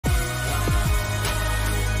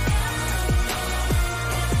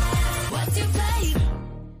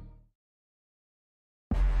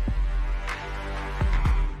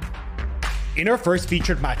In our first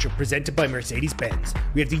featured matchup presented by Mercedes-Benz,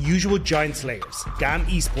 we have the usual Giant Slayers, GAM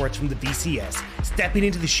Esports from the VCS, stepping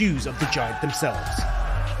into the shoes of the Giant themselves.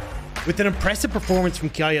 With an impressive performance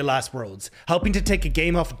from Kiaya last Worlds, helping to take a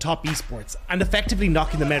game off of Top Esports and effectively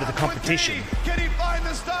knocking them out of the competition, Can he find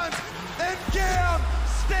the stuns? And GAM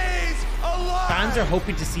stays alive! fans are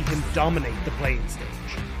hoping to see him dominate the playing stage.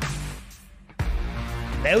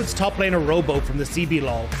 Loud's top laner Robo from the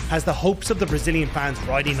CBLOL has the hopes of the Brazilian fans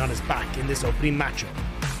riding on his back in this opening matchup.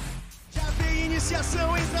 Já vem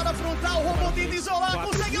iniciação, entrada frontal, Robo tenta isolar,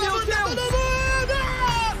 consegue levantar todo mundo!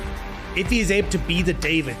 If he is able to be the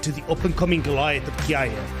David to the up-and-coming Goliath of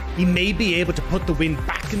Kiaya, he may be able to put the win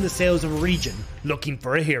back in the sails of a region looking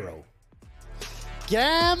for a hero.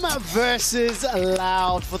 GAM versus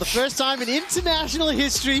Loud. For the first time in international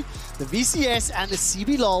history, the VCS and the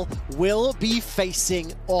CBLOL will be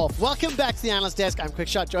facing off. Welcome back to the Analyst Desk. I'm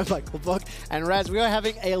Quickshot, joined by Kulbok and Raz. We are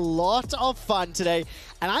having a lot of fun today,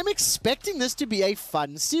 and I'm expecting this to be a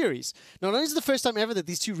fun series. Not only is it the first time ever that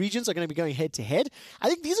these two regions are going to be going head-to-head, I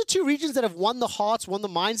think these are two regions that have won the hearts, won the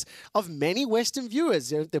minds of many Western viewers.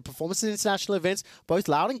 Their performances in international events, both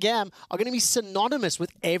Loud and GAM, are going to be synonymous with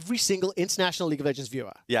every single international League of Legends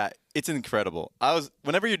viewer. Yeah, it's incredible.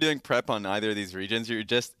 Whenever you're doing prep on either of these regions,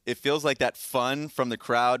 it feels like that fun from the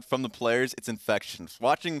crowd, from the players, it's infectious.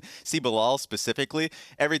 Watching CBLOL specifically,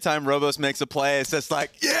 every time Robos makes a play, it's just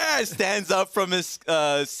like, yeah, stands up from his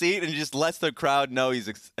seat and just lets the crowd know he's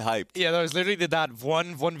hyped. Yeah, that was literally that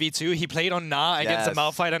 1v2. He played on Na against a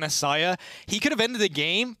Malphite and a Xayah. He could have ended the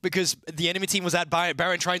game because the enemy team was at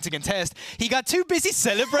Baron trying to contest. He got too busy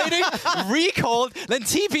celebrating, recalled, then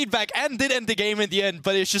TP'd back and did end the game in the end.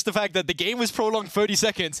 But it's just the fact that the game was prolonged 30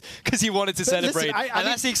 seconds because he wanted to celebrate. Listen, I mean,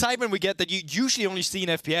 that's the excitement we get that you usually only see in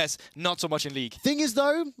FPS, not so much in League. Thing is,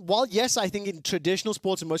 though, while yes, I think in traditional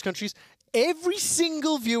sports in most countries, every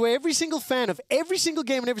single viewer, every single fan of every single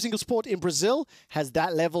game and every single sport in Brazil has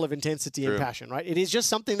that level of intensity and passion, right? It is just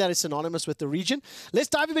something that is synonymous with the region. Let's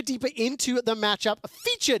dive a bit deeper into the matchup, a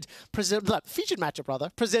featured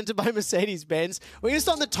matchup, presented by Mercedes-Benz. We're going to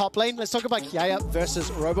start on the top lane. Let's talk about Kiaya versus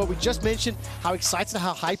Robo. We just mentioned how excited,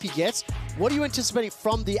 how hype he gets. What are you anticipating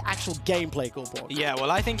from the actual gameplay, Gulborg? Yeah,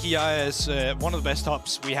 well, I think Kiaya is one of the best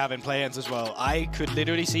tops we have in play-ins as well. I could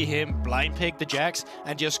literally see him blind pick the Jax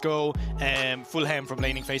and just go full ham from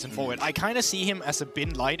laning phase and forward. I kind of see him as a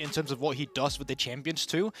bin light in terms of what he does with the champions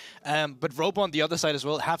too. But Robo on the other side as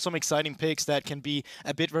well have some exciting picks that can be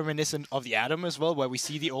a bit reminiscent of the Adam as well, where we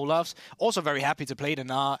see the Olafs. Also very happy to play the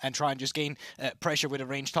Na and try and just gain pressure with a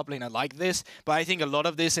ranged top laner like this. But I think a lot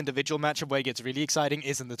of this individual matchup where it gets really exciting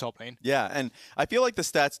is in the top lane. Yeah, and I feel like the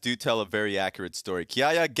stats do tell a very accurate story.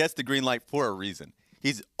 Kiaya gets the green light for a reason.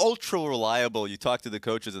 He's ultra reliable. You talk to the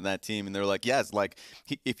coaches in that team, and they're like, yes, like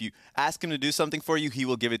if you ask him to do something for you, he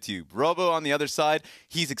will give it to you. Robo on the other side,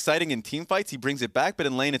 he's exciting in team fights. He brings it back, but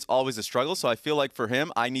in lane, it's always a struggle. So I feel like for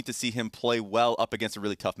him, I need to see him play well up against a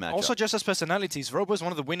really tough matchup. Also, just as personalities, Robo is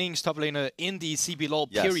one of the winning top laner in the CBLOL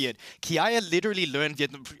period. Kiaya literally learned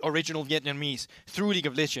original Vietnamese through League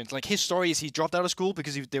of Legends. Like his story is he dropped out of school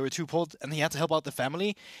because they were too poor, and he had to help out the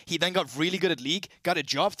family. He then got really good at League, got a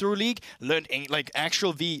job through League, learned like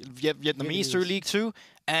actual Vietnamese through League 2,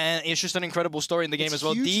 and it's just an incredible story in the game as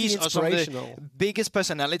well. These are some of the biggest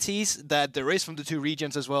personalities that there is from the two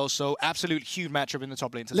regions as well, so absolute huge matchup in the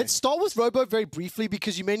top lane today. Let's start with Robo very briefly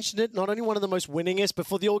because you mentioned it, not only one of the most winningest, but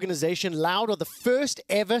for the organization, Loud are the first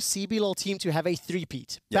ever CBLOL team to have a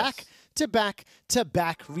three-peat. Yes.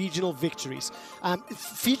 Back-to-back regional victories.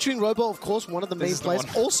 Featuring Robo, of course, one of the main players,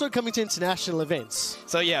 also coming to international events.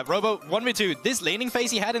 So yeah, Robo, 1v2. This laning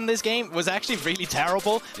phase he had in this game was actually really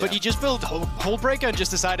terrible, but he just built Hullbreaker and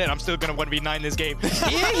just decided, I'm still going to 1v9 this game.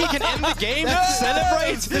 Here he can end the game,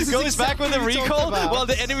 celebrates, goes back with a recall while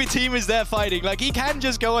the enemy team is there fighting. Like, he can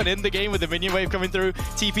just go and end the game with the minion wave coming through,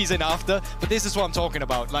 TPs in after, but this is what I'm talking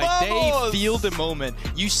about. Like, they feel the moment.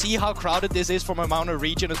 You see how crowded this is from a Mountain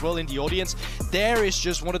region as well in the audience. There is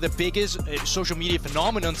just one of the biggest social media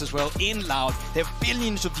phenomenons as well in Loud. They have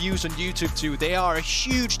billions of views on YouTube too. They are a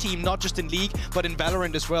huge team, not just in League, but in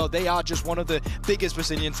Valorant as well. They are just one of the biggest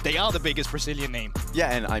Brazilians. They are the biggest Brazilian name.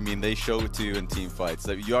 Yeah, and I mean, they show it to you in team fights.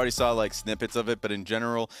 You already saw like snippets of it, but in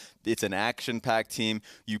general, it's an action-packed team.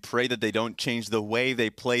 You pray that they don't change the way they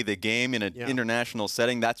play the game in an international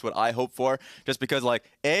setting. That's what I hope for. Just because, like,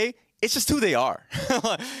 it's just who they are.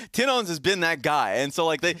 tinowns has been that guy. And so,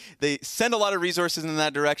 like, they send a lot of resources in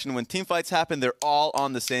that direction. When team fights happen, they're all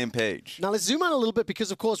on the same page. Now, let's zoom out a little bit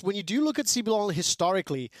because, of course, when you do look at CBLOL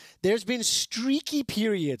historically, there's been streaky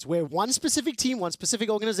periods where one specific team, one specific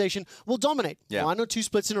organization will dominate. Yeah. 1 or 2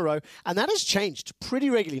 splits in a row. And that has changed pretty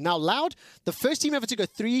regularly. Now, Loud, the first team ever to go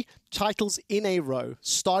 3 titles in a row,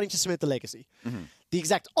 starting to cement the legacy. The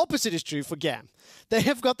exact opposite is true for GAM. They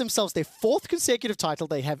have got themselves their 4th consecutive title.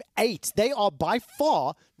 They have 8. They are by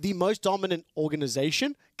far the most dominant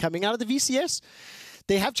organization coming out of the VCS.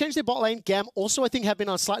 They have changed their bot lane. GAM also, I think, have been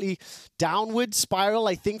on a slightly downward spiral,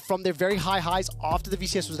 I think, from their very high highs after the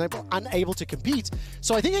VCS was unable to compete.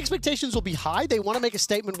 So I think expectations will be high. They want to make a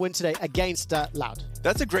statement win today against Loud.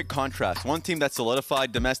 That's a great contrast. One team that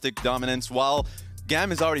solidified domestic dominance while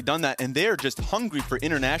GAM has already done that, and they're just hungry for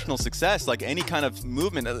international success, like any kind of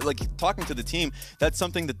movement. Like, talking to the team, that's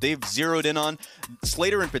something that they've zeroed in on.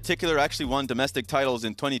 Slayder in particular actually won domestic titles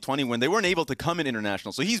in 2020 when they weren't able to come in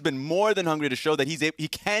international. So he's been more than hungry to show that he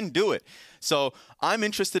can do it. So I'm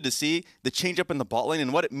interested to see the change up in the bot lane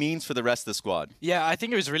and what it means for the rest of the squad. Yeah, I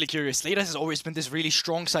think it was really curious. Slayder has always been this really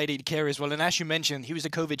strong side AD carry as well. And as you mentioned, he was a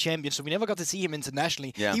COVID champion, so we never got to see him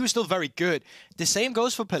internationally. Yeah. He was still very good. The same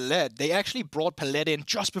goes for Palette. They actually brought Palette in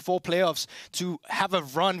just before playoffs to have a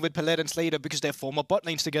run with Palette and Slayder because they're former bot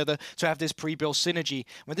lanes together to have this pre-built synergy.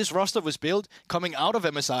 When this roster was built, coming out of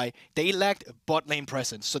MSI, they lacked bot lane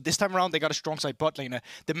presence. So this time around, they got a strong side bot laner.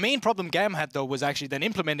 The main problem GAM had, though, was actually then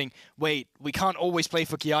implementing, wait, we can't always play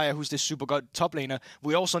for Kiaya, who's this super good top laner.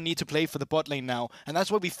 We also need to play for the bot lane now. And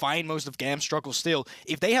that's where we find most of GAM's struggles still.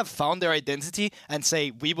 If they have found their identity and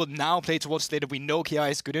say, we will now play towards Slayder, we know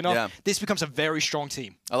Kiaya is good enough, this becomes a very strong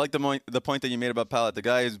team. I like the point that you made about Palette. The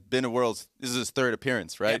guy has been at Worlds. This is his 3rd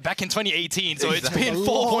appearance, right? Yeah, back in 2018, so Exactly. it's been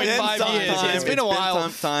 4.5 years. Yeah, it's been a while.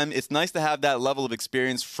 Time. It's nice to have that level of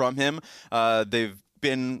experience from him. They've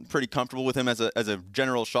been pretty comfortable with him as a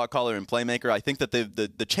general shot caller and playmaker. I think that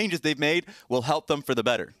the changes they've made will help them for the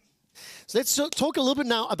better. So let's talk a little bit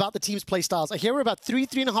now about the team's play styles. I hear we're about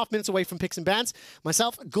 3.5 minutes away from picks and bans.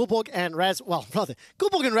 Myself, Gulborg, and Raz, well, rather,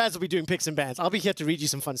 Gulborg and Raz will be doing picks and bans. I'll be here to read you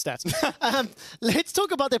some fun stats. Let's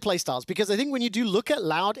talk about their play styles, because I think when you do look at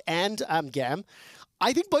Loud and GAM,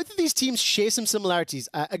 I think both of these teams share some similarities.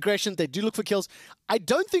 Aggression, they do look for kills. I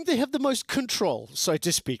don't think they have the most control, so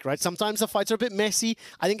to speak, right? Sometimes the fights are a bit messy.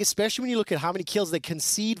 I think especially when you look at how many kills they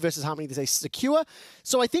concede versus how many they secure.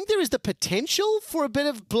 So I think there is the potential for a bit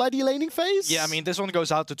of bloody laning phase. Yeah, I mean, this one goes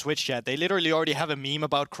out to Twitch chat. They literally already have a meme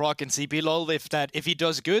about Croc and CBLOL if he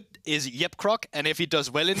does good is yep Croc, and if he does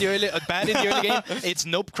well in the early, bad in the early game, it's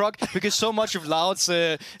nope Croc, because so much of Loud's,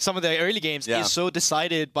 some of their early games is so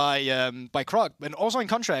decided by Croc. And also in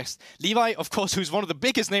contrast, Levi, of course, who's one of the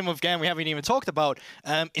biggest names of GAM we haven't even talked about,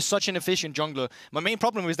 is such an efficient jungler. My main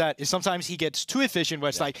problem with that is sometimes he gets too efficient, where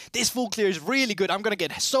it's like, this full clear is really good, I'm going to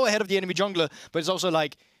get so ahead of the enemy jungler, but it's also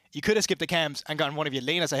like, you could have skipped the camps and gotten one of your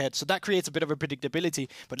laners ahead, so that creates a bit of a predictability.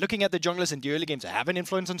 But looking at the junglers in the early games that have an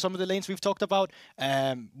influence on some of the lanes we've talked about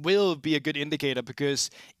will be a good indicator,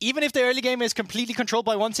 because even if the early game is completely controlled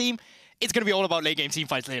by one team, it's going to be all about late game team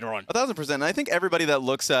fights later on. 1,000%. And I think everybody that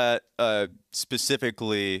looks at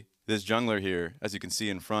specifically this jungler here, as you can see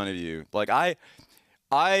in front of you, like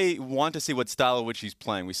I want to see what style of which he's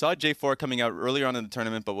playing. We saw J4 coming out earlier on in the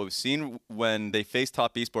tournament, but what we've seen when they faced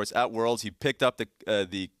Top Esports at Worlds, he picked up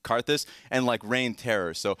the Karthus and like rained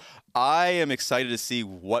terror. So I am excited to see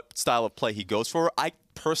what style of play he goes for. I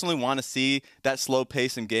personally want to see that slow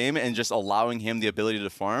pace in game and just allowing him the ability to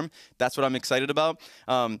farm. That's what I'm excited about.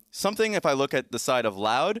 Something, if I look at the side of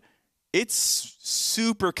Loud, it's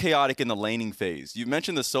super chaotic in the laning phase. You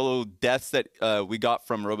mentioned the solo deaths that we got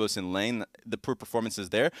from Robos in lane, the poor performances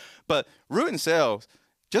there. But Root and Sale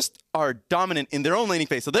just are dominant in their own laning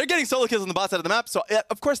phase. So they're getting solo kills on the bot side of the map. So,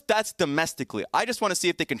 of course, that's domestically. I just want to see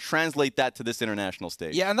if they can translate that to this international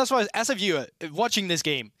stage. Yeah, and that's why, as a viewer, watching this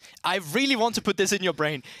game, I really want to put this in your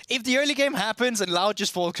brain. If the early game happens and Loud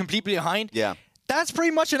just falls completely behind, that's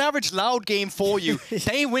pretty much an average Loud game for you.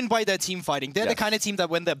 They win by their team fighting. They're the kind of team that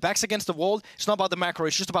when their back's against the wall, it's not about the macro,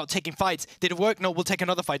 it's just about taking fights. Did it work? No, we'll take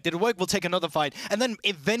another fight. Did it work? We'll take another fight. And then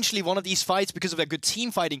eventually one of these fights, because of their good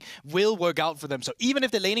team fighting, will work out for them. So even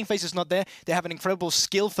if the laning phase is not there, they have an incredible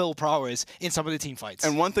skill-filled prowess in some of the team fights.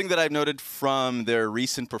 And one thing that I've noted from their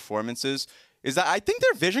recent performances is that I think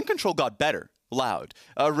their vision control got better. Loud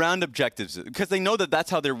around objectives, because they know that that's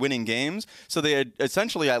how they're winning games. So they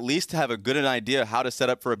essentially at least have a good idea how to set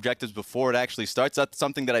up for objectives before it actually starts. That's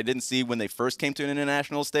something that I didn't see when they first came to an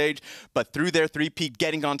international stage, but through their 3P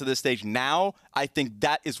getting onto this stage now, I think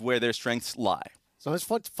that is where their strengths lie. So let's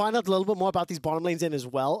find out a little bit more about these bottom lanes in as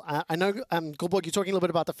well. I know, Goldborg, you're talking a little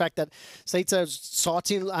bit about the fact that Slayder's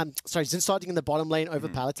starting, Zin's starting in the bottom lane over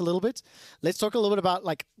Pallet a little bit. Let's talk a little bit about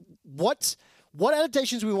like what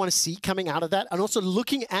adaptations we want to see coming out of that, and also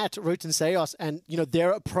looking at Roten Xayah and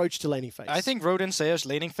their approach to laning phase. I think Roten Xayah's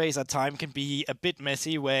laning phase at time can be a bit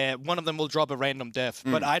messy, where one of them will drop a random death.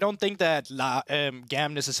 But I don't think that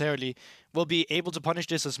GAM necessarily will be able to punish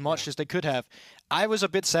this as much as they could have. I was a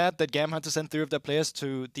bit sad that GAM had to send 3 of their players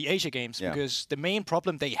to the Asia Games, because the main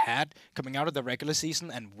problem they had coming out of the regular season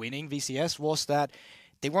and winning VCS was that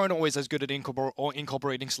they weren't always as good at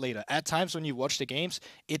incorporating Slayder. At times when you watch the games,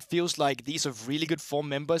 it feels like these are really good form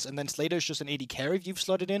members, and then Slayder is just an AD carry if you've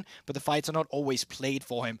slotted in, but the fights are not always played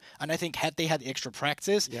for him. And I think had they had extra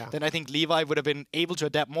practice, then I think Levi would have been able to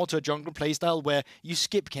adapt more to a jungle playstyle where you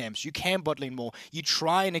skip camps, you can bot lane more, you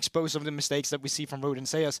try and expose some of the mistakes that we see from Roten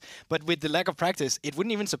Xayah. But with the lack of practice, it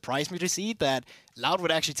wouldn't even surprise me to see that Loud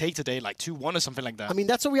would actually take today like 2-1 or something like that. I mean,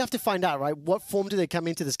 that's what we have to find out, right? What form do they come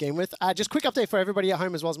into this game with? Just quick update for everybody at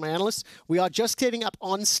home as well as my analysts. We are just getting up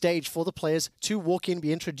on stage for the players to walk in,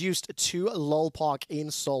 be introduced to LOL Park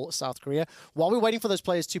in Seoul, South Korea. While we're waiting for those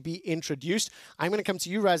players to be introduced, I'm going to come to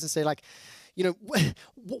you, Raz, and say, like,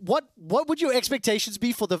 what would your expectations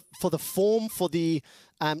be for the form, for the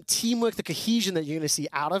teamwork, the cohesion that you're going to see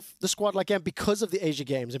out of the squad like GAM because of the Asia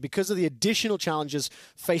Games and because of the additional challenges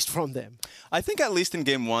faced from them? I think at least in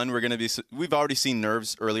game 1, we've already seen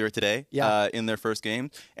nerves earlier today in their first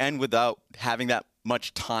game, and without having that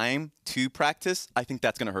much time to practice, I think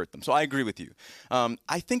that's going to hurt them. So I agree with you.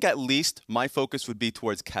 I think at least my focus would be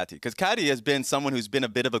towards Kati, because Kati has been someone who's been a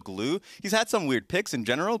bit of a glue. He's had some weird picks in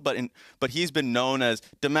general, but he's been known as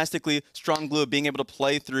domestically strong glue, being able to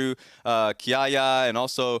play through Kiaya and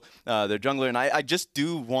also their jungler. And I just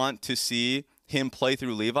do want to see him play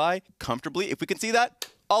through Levi comfortably. If we can see that,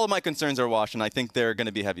 all of my concerns are washed, and I think they're going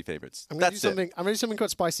to be heavy favorites. I'm going to do something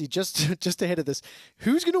quite spicy just ahead of this.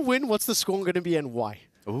 Who's going to win? What's the score going to be, and why?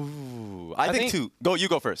 Ooh, I think 2. You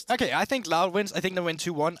go first. Okay, I think Loud wins. I think they win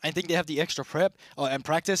 2-1. I think they have the extra prep and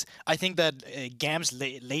practice. I think that GAM's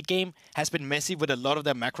late game has been messy with a lot of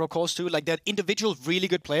their macro calls too. Like, they're individual really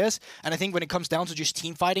good players, and I think when it comes down to just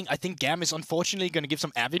team fighting, I think GAM is unfortunately going to give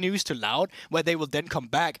some avenues to Loud where they will then come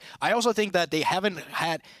back. I also think that they haven't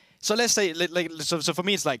had... So let's say, so for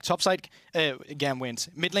me, it's like top side, GAM wins.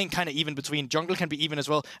 Mid lane kind of even between. Jungle can be even as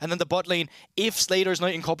well. And then the bot lane, if Slayder is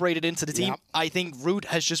not incorporated into the team, I think Root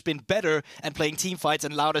has just been better and playing team fights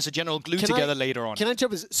and Loud as a general glue together later on. Can I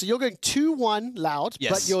jump? So you're going 2-1 Loud,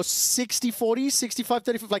 but you're 60-40,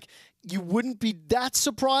 65-35. Like, you wouldn't be that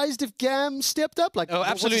surprised if GAM stepped up? Like, oh,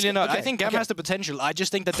 absolutely not. Okay. I think GAM has the potential. I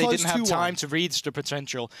just think that they didn't have time to reach the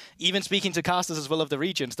potential. Even speaking to casters as well of the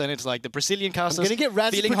regions, then it's like the Brazilian casters. I'm going to get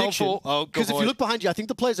Raz's prediction. Because if you look behind you, I think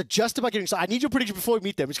the players are just about getting... So I need your prediction before we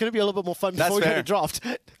meet them. It's going to be a little bit more fun before we go to draft.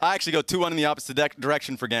 I actually go 2-1 in the opposite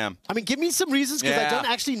direction for GAM. I mean, give me some reasons, because I don't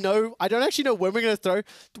actually know when we're going to throw.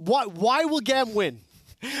 Why will GAM win?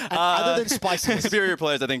 Other than spiciness. Superior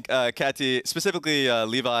players, I think Kati, specifically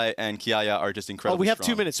Levi and Kiaya, are just incredibly we have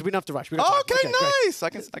strong. 2 minutes, so we don't have to rush. Okay, nice.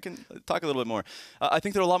 Great. I can talk a little bit more. I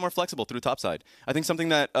think they're a lot more flexible through topside. I think something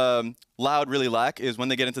that Loud really lack is when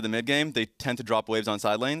they get into the mid game, they tend to drop waves on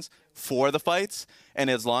side lanes for the fights. And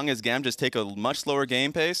as long as GAM just take a much slower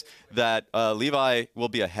game pace, that Levi will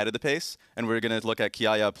be ahead of the pace. And we're going to look at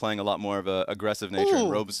Kiaya playing a lot more of an aggressive nature.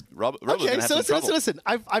 And Robo's going to have some trouble. Listen.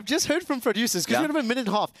 I've just heard from producers, because we have a minute and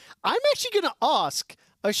a half. I'm actually going to ask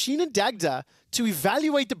Oshin and Dagda to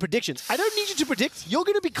evaluate the predictions. I don't need you to predict. You're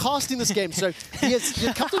going to be casting this game, so here's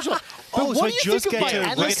a couple of shots. But what do you think of my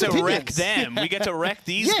analyst opinions? We get to wreck them. We get to wreck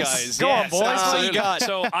these guys. Go on, boys. What do you got?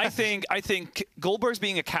 So I think Goldberg's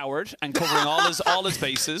being a coward and covering all his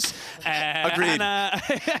bases. Agreed. And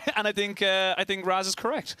I think Raz is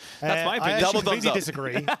correct. That's my opinion. I completely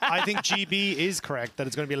disagree. I think GB is correct that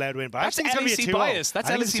it's going to be a Loud win, but I think it's going to be a 2-0. bias. That's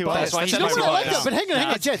LEC bias. You know what I like though? But hang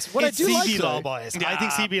on, gents. What I do like though, bias. I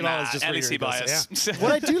think CB Law is just LEC bias.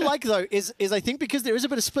 What I do like though is I think because there is a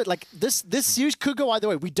bit of split. Like this series could go either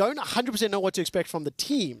way. We don't 100% know what to expect from the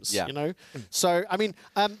teams. You know. So I mean,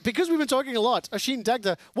 because we've been talking a lot, Oshin,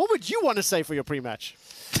 Dagda, what would you want to say for your pre-match?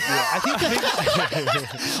 I think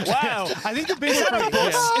wow. I think the big is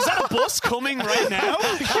that a bus coming right now?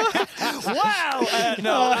 Wow!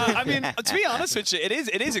 No, I mean, to be honest with you, it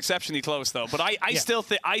is exceptionally close though. But I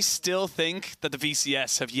still think that the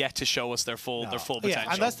VCS have yet to show us their full potential. Yeah,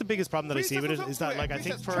 and that's the biggest problem that I see with it, is that, like, I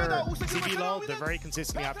think for CBLOL, they're very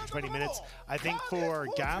consistently after 20 minutes. I think for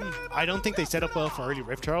GAM, I don't think they set up well for early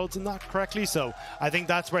Rift Heralds in that correctly, so I think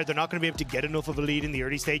that's where they're not going to be able to get enough of a lead in the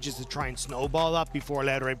early stages to try and snowball that before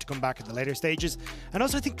they're able to come back at the later stages. And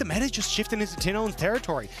also, I think the meta is just shifting into tinowns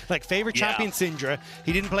territory. Like, favorite champion Syndra,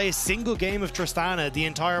 he didn't play a single game of Tristana the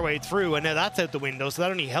entire way through, and now that's out the window, so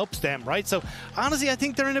that only helps them, right? So, honestly, I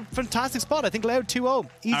think they're in a fantastic spot. I think Loud 2-0.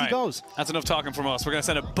 Easy goes. That's enough talking from us. We're going to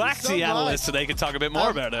send it back to the analysts so they can talk a bit more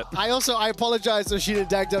about it. I apologize to Sheena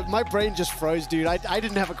Dagda. My brain just froze, dude. I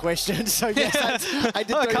didn't have a question, so yes, I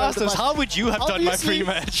did. Casters, how would you have done my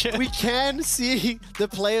pre-match? We can see the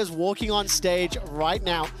players walking on stage right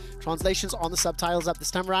now. Translations on the subtitles up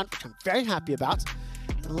this time around, which I'm very happy about.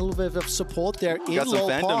 A little bit of support there in LOL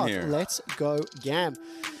Park. Let's go GAM.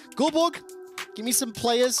 Gulborg, give me some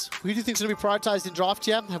players. Who do you think is going to be prioritized in draft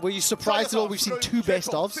here? Were you surprised at all? We've seen 2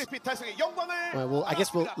 best ofs. Right, well, I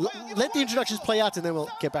guess we'll let the introductions play out and then we'll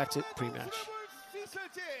get back to pre-match.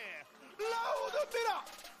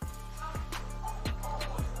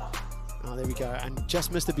 Oh, there we go. And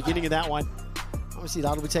just missed the beginning of that one. Obviously,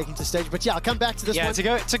 that'll be taken to stage. But yeah, I'll come back to this one.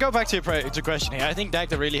 To go back to your question here, I think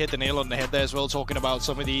Dagda really hit the nail on the head there as well, talking about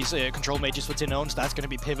some of these control mages for tinowns. That's going to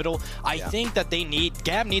be pivotal. I think that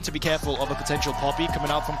GAM needs to be careful of a potential Poppy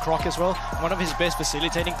coming out from Croc as well. One of his best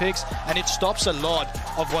facilitating picks, and it stops a lot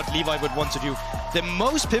of what Levi would want to do. The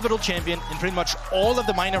most pivotal champion in pretty much all of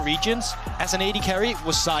the minor regions as an AD carry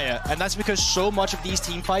was Xayah, and that's because so much of these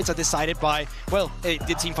team fights are decided by, well, the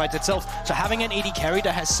team fight itself. So having an AD carry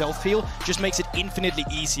that has self-heal just makes it infinitely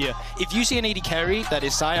easier. If you see an AD carry that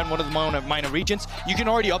is Xayah in one of the minor regions, you can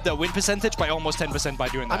already up their win percentage by almost 10% by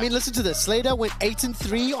doing that. I mean, listen to this. Slayder went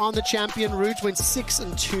 8-3 on the champion route, went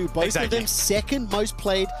 6-2. Both of them second most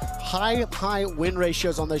played, high win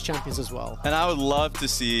ratios on those champions as well. And I would love to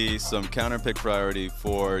see some counter pick priority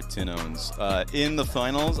for tinowns. In the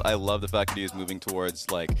finals, I love the fact that he is moving towards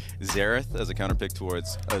like Xerath as a counter pick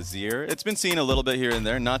towards Azir. It's been seen a little bit here and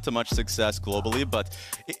there, not to much success globally, but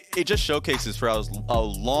it just showcases for how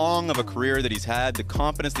long of a career that he's had, the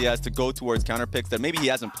confidence that he has to go towards counter picks that maybe he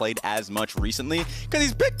hasn't played as much recently, because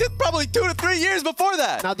he's picked it probably 2 to 3 years before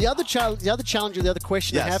that. Now, the other challenge, the other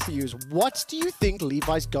question I have for you is, what do you think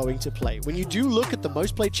Levi's going to play? When you do look at the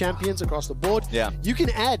most played champions across the board, you can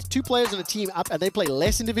add 2 players on a team up and they play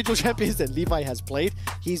less individual champions than Levi has played.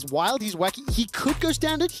 He's wild, he's wacky. He could go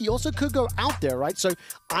standard, he also could go out there, right? So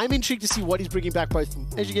I'm intrigued to see what he's bringing back both from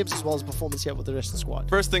Asia Games as well as performance here with the rest of the squad.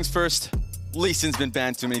 First things first, Lee Sin's been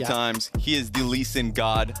banned too many times. He is the Lee Sin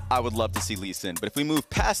god. I would love to see Lee Sin. But if we move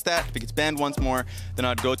past that, if he gets banned once more, then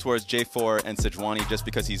I'd go towards J4 and Sejuani just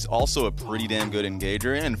because he's also a pretty damn good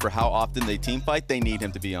engager. And for how often they team fight, they need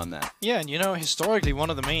him to be on that. Yeah, and you know, historically, one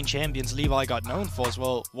of the main champions Levi got known for as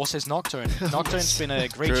well was his Nocturne. Nocturne's been a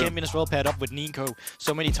great champion as well, paired up with Neeko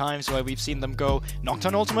so many times where we've seen them go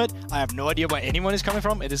Nocturne ultimate. I have no idea where anyone is coming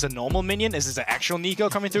from. It is a normal minion. This is an actual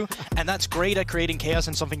Neeko coming through. And that's great at creating chaos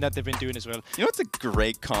and something that they've been doing as well. You know what's a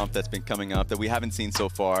great comp that's been coming up that we haven't seen so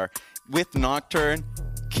far? With Nocturne,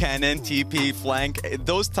 Cannon, TP, Flank,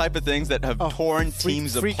 those type of things that have torn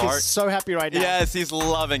teams Freak apart. Is so happy right now. Yes, he's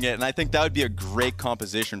loving it, and I think that would be a great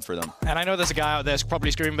composition for them. And I know there's a guy out there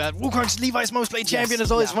probably screaming about Wukong's Levi's most played champion as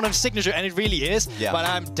well. It's one of his signature, and it really is. But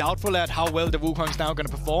I'm doubtful at how well the Wukong's now going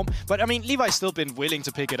to perform. But I mean, Levi's still been willing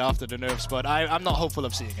to pick it after the nerfs, but I'm not hopeful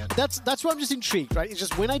of seeing it. That's why I'm just intrigued, right? It's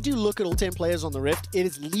just when I do look at all 10 players on the Rift, it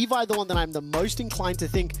is Levi the one that I'm the most inclined to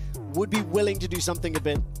think would be willing to do something a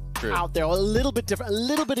bit out there, or a little bit different, a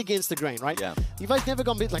little bit against the grain, right? Yeah. Levi's never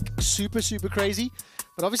gone bit like super crazy,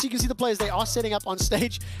 but obviously you can see the players, they are setting up on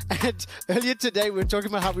stage. And earlier today we were talking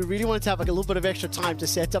about how we really wanted to have like a little bit of extra time to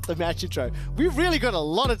set up the match intro. We've really got a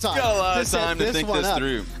lot of time. Got a lot of time to think this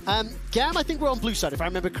through. GAM, I think we're on blue side if I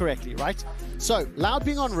remember correctly, right? So Loud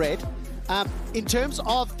being on red. In terms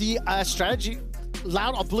of the strategy,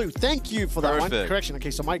 Loud on blue. Thank you for that one. Correction.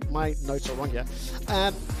 Okay, so my notes are wrong here.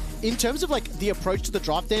 In terms of like the approach to the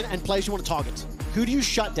draft then and players you want to target, who do you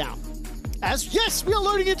shut down? Yes, we are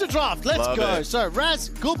loading into draft. Let's go. So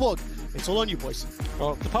Raz, Gulborg, it's all on you, boys.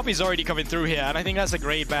 Well, the Poppy's already coming through here, and I think that's a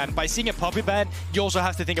great ban. By seeing a Poppy ban, you also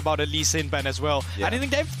have to think about a Lee Sin ban as well. And I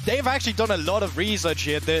think they've actually done a lot of research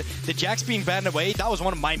here. The Jax being banned away, that was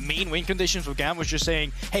one of my main win conditions for GAM, was just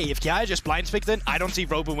saying, hey, if Kiaya just blind picked it, I don't see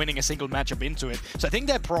Robo winning a single matchup into it. So I think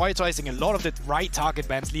they're prioritizing a lot of the right target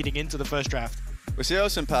bans leading into the first draft. With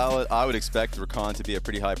Seos and Palette, I would expect Rakan to be a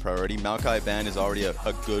pretty high priority. Maokai ban is already a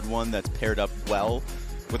good one that's paired up well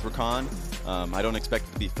with Rakan. I don't expect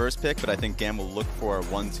it to be first pick, but I think GAM will look for a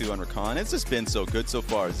 1-2 on Rakan. It's just been so good so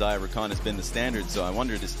far. Xayah Rakan has been the standard, so I want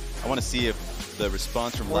to see if the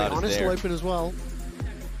response from Loud is there. Honest open as well.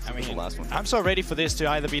 I mean, the last one. I'm so ready for this to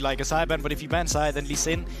either be like a Xayah ban, but if you ban Xayah, then Lee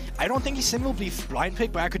Sin. I don't think Lee Sin will be blind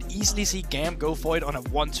pick, but I could easily see GAM go for it on a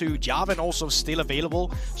 1-2. Jarvan also still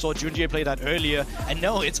available. Saw Junjie play that earlier. And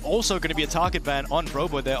no, it's also going to be a target ban on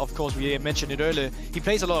Robo there. Of course, we mentioned it earlier. He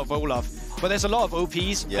plays a lot of Olaf. But there's a lot of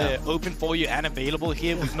OPs open for you and available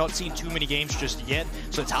here. We've not seen too many games just yet,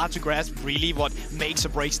 so it's hard to grasp really what makes or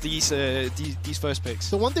breaks these first picks.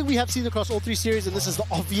 The one thing we have seen across all three series, and this is the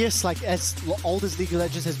obvious, like as old as League of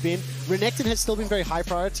Legends has been, Renekton has still been very high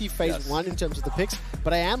priority phase 1 in terms of the picks,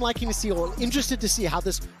 but I am liking to see, or interested to see how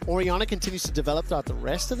this Orianna continues to develop throughout the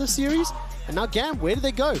rest of the series. And now GAM, where do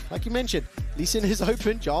they go? Like you mentioned, Lee Sin is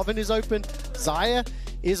open, Jarvan is open, Xayah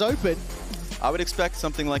is open. I would expect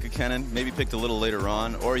something like a Kennen, maybe picked a little later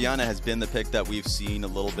on. Orianna has been the pick that we've seen a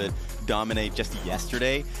little bit dominate just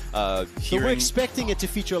yesterday. So we're expecting it to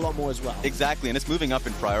feature a lot more as well. Exactly, and it's moving up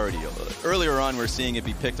in priority. Earlier on, we're seeing it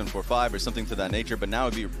be picked on 4-5 or something to that nature, but now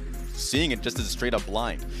it'd be seeing it just as a straight-up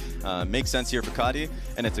blind. Makes sense here for Kati,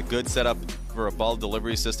 and it's a good setup for a ball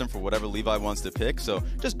delivery system for whatever Levi wants to pick. So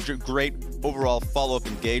just great overall follow-up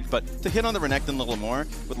engage. But to hit on the Renekton a little more,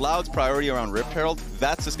 with Loud's priority around Rift Herald,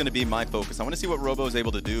 that's just going to be my focus. I want to see what Robo is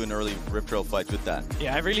able to do in early Rift Herald fights with that.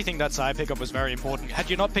 Yeah, I really think that Xayah pickup was very important. Had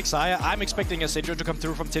you not picked Xayah, I'm expecting a Syndra to come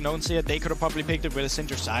through from tinowns here. They could have probably picked it with a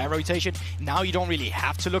Syndra Xayah rotation. Now you don't really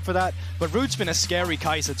have to look for that. But Root's been a scary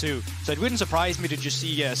Kai'Sa too. So it wouldn't surprise me to just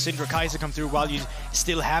see Syndra Kai'Sa come through while you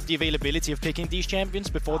still have the availability of picking these champions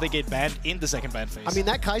before they get banned in the second ban phase. I mean,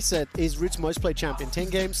 that Kai'Sa is Root's most played champion. 10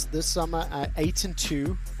 games this summer,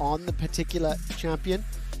 8-2 on the particular champion.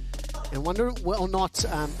 And wonder whether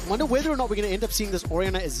or not we're going to end up seeing this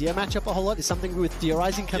Orianna Azir matchup a whole lot. Is something we were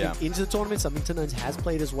theorizing coming into the tournament, something tinowns has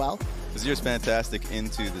played as well. Azir's fantastic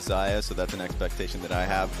into the Xayah, so that's an expectation that I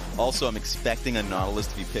have. Also, I'm expecting a Nautilus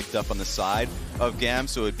to be picked up on the side of GAM,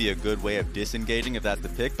 so it'd be a good way of disengaging if that's the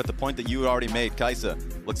pick. But the point that you already made,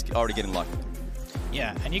 Kai'Sa, looks already getting lucky.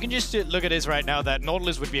 Yeah, and you can just look at this right now, that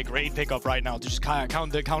Nautilus would be a great pickup right now to just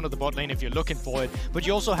counter the bot lane if you're looking for it. But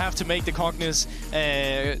you also have to make the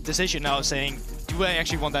cognizant decision now saying, do I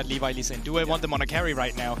actually want that Levi Lee Sin? Do I want them on a carry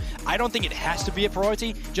right now? I don't think it has to be a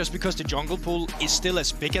priority just because the jungle pool is still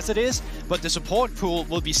as big as it is, but the support pool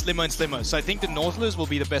will be slimmer and slimmer. So I think the Nautilus will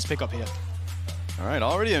be the best pickup here. All right,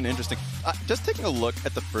 already an interesting... just taking a look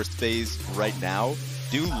at the first phase right now,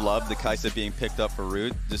 do love the Kai'Sa being picked up for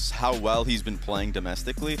Root, just how well he's been playing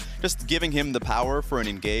domestically. Just giving him the power for an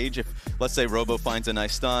engage. If, let's say, Robo finds a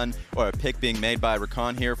nice stun, or a pick being made by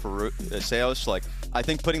Rakan here for Xayah, like, I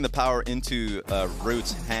think putting the power into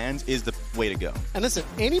Root's hands is the way to go. And listen,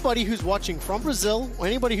 anybody who's watching from Brazil, or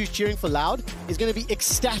anybody who's cheering for Loud, is going to be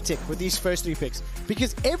ecstatic with these first 3 picks.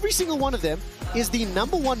 Because every single one of them is the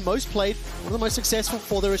 #1 most played, one of the most successful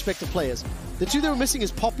for their respective players. The 2 they were missing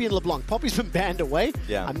is Poppy and LeBlanc. Poppy's been banned away.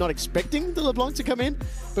 Yeah. I'm not expecting the LeBlanc to come in.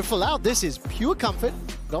 But for Loud, this is pure comfort.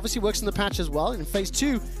 It obviously works in the patch as well. In phase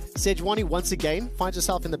 2, Sejuani once again finds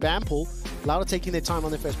herself in the ban pool. Loud are taking their time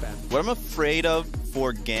on their first ban. What I'm afraid of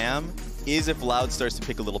for GAM is if Loud starts to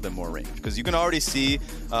pick a little bit more range. Because you can already see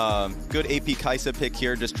good AP Kai'Sa pick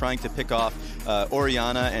here, just trying to pick off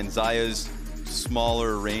Orianna and Xayah's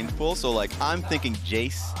smaller range pool. So like, I'm thinking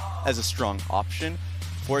Jace as a strong option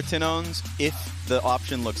for tinowns. If the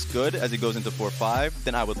option looks good as it goes into 4-5,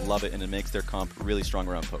 then I would love it, and it makes their comp really strong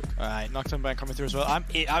around poke. Alright, Nocturne ban coming through as well.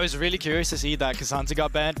 I was really curious to see that K'Sante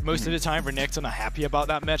got banned. Most of the time, Renekton are happy about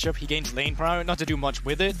that matchup. He gains lane power, not to do much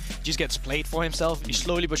with it. He just gets played for himself. He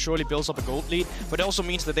slowly but surely builds up a gold lead, but it also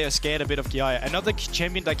means that they are scared a bit of Kiaya. Another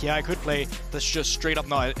champion that Kiaya could play that's just straight up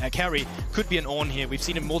not a carry could be an Ornn here. We've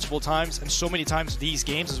seen it multiple times, and so many times these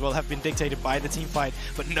games as well have been dictated by the team fight.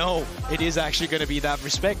 But no, it is actually going to be that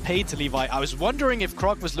respect paid to Levi. I was wondering if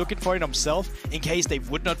Croc was looking for it himself in case they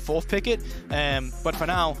would not fourth pick it, but for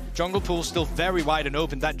now, jungle pool still very wide and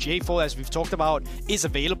open. That J4, as we've talked about, is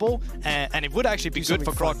available, and it would actually be good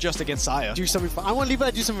for Croc just against Xayah. Do something fun. I want Levi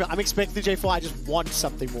to do something fun. I'm expecting the J4, I just want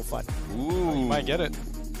something more fun. Ooh. You might get it.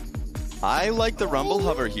 I like the Rumble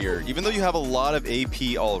Hover here. Even though you have a lot of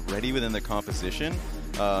AP already within the composition,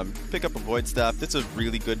 pick up a Void Staff. That's a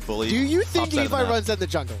really good bully. Do you think Levi runs in the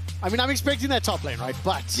jungle? I mean, I'm expecting that top lane, right?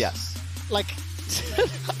 But, yes. Like,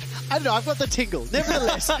 I don't know, I've got the tingle.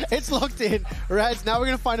 Nevertheless, it's locked in. Right, now we're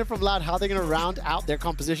going to find out from Loud how they're going to round out their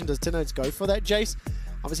composition. Does tinowns go for that Jace?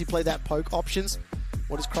 Obviously play that poke options.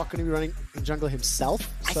 What is Croc going to be running in jungle himself?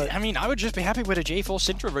 So I mean, I would just be happy with a J4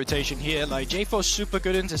 Syndra rotation here. Like, J4's super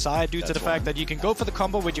good into side due to the fact that you can go for the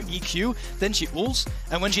combo with your EQ, then she ults,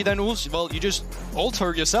 and when she then ults, well, you just ult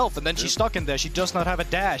her yourself, and then she's stuck in there. She does not have a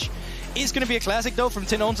dash. It's going to be a classic, though, from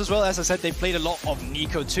tinowns as well. As I said, they played a lot of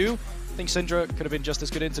Neeko, too. I think Syndra could have been just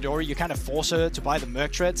as good into the Ori. You kind of force her to buy the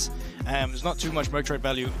Merc Treads. There's not too much Merc Tread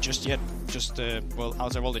value just yet, well,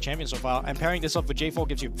 outside of all the champions so far. And pairing this up with J4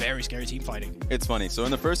 gives you very scary team fighting. It's funny. So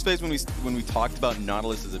in the first phase, when we talked about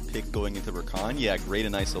Nautilus as a pick going into Rakan, yeah, great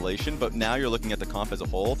in isolation. But now you're looking at the comp as a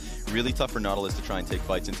whole. Really tough for Nautilus to try and take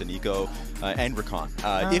fights into Neeko and Rakan.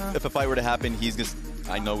 If a fight were to happen, he's just...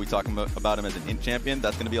 I know we talk about him as an int champion.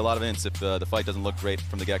 That's going to be a lot of ints if the fight doesn't look great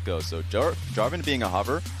from the get-go. So Jarvan being a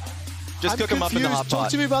hover, just cook him up in the hot pot.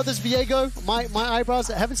 Talk to me about this Viego. My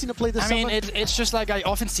eyebrows. I haven't seen him play this summer. I mean, it's just like I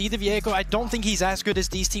often see the Viego. I don't think he's as good as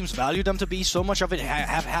these teams value them to be. So much of it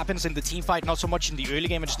happens in the team fight, not so much in the early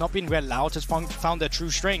game. It's not been where Loud has found their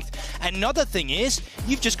true strength. Another thing is,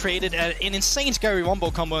 you've just created an insane scary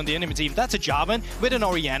wombo combo on the enemy team. That's a Jarvan with an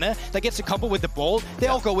Orianna that gets a combo with the ball. They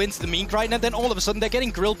all go into the mean grind, and then all of a sudden they're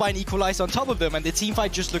getting grilled by an Equalizer on top of them, and the team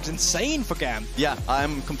fight just looks insane for GAM. Yeah,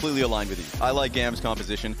 I'm completely aligned with you. I like GAM's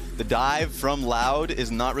composition. The dive from Loud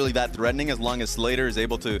is not really that threatening as long as Slayder is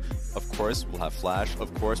able to, of course, we'll have flash,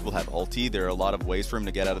 of course, we'll have ulti. There are a lot of ways for him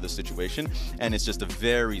to get out of the situation, and it's just a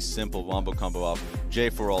very simple wombo combo off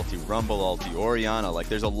J4 ulti, Rumble ulti, Orianna. Like,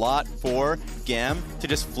 there's a lot for GAM to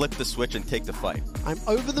just flip the switch and take the fight. I'm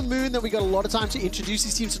over the moon that we got a lot of time to introduce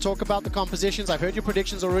these teams to talk about the compositions. I've heard your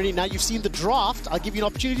predictions already. Now you've seen the draft. I'll give you an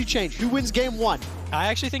opportunity to change. Who wins game one? I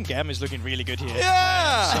actually think GAM is looking really good here.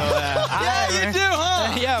 Yeah! So, you do,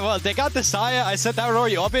 huh? Yeah, well, they got the Xayah. I said that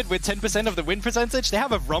already up it with 10% of the win percentage. They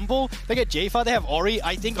have a Rumble. They get J4. They have Ori.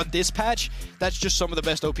 I think on this patch, that's just some of the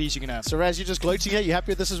best OPs you can have. So, Raz, you're just gloating here. You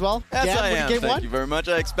happy with this as well? Yes, GAM, I am. game Thank one? you very much.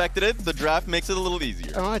 I expected it. The draft makes it a little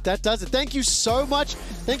easier. All right, that does it. Thank you so much.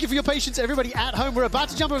 Thank you for your patience, everybody at home. We're about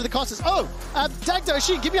to jump over the Costas. Oh, Dagdo,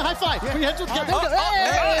 Sheen, give me a high five. Put your hands together. There we go.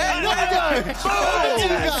 Hey, there we go. Boom. You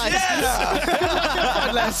guys.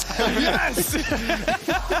 Yes! Yes!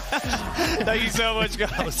 Thank you so much,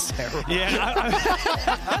 guys. Yeah,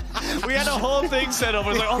 we had a whole thing set up. It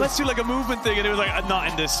was like, oh, let's do like a movement thing, and it was like, not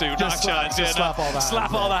in this suit, not a chance. Just slap all the hands.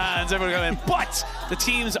 Slap all the hands. Everyone go in. But the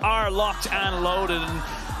teams are locked and loaded, and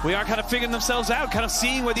we are kind of figuring themselves out, kind of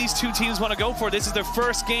seeing where these two teams want to go for. This is their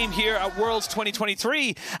first game here at Worlds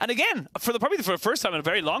 2023. And again, probably for the first time in a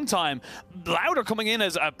very long time, Loud are coming in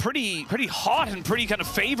as a pretty hot and pretty kind of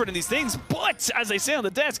favored in these things. But, as they say on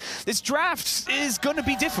the desk, this draft is going to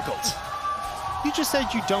be difficult. You just said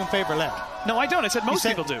you don't favor Loud. No, I don't. I said most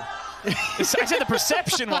people do. I said the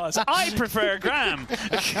perception was, I prefer GAM.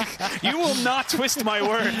 You will not twist my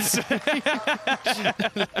words.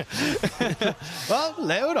 Well,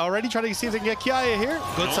 Loud already trying to see if they can get Kiaya here.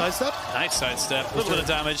 Good sidestep. Nice sidestep. A little bit of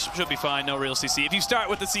damage. Should be fine. No real CC. If you start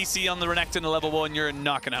with the CC on the Renekton level 1, you're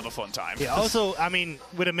not going to have a fun time. Yeah, also, I mean,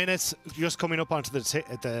 with a minute just coming up onto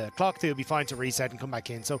the clock, they'll be fine to reset and come back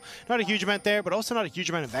in. So not a huge amount there, but also not a huge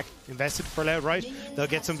amount invested for Loud, right? They'll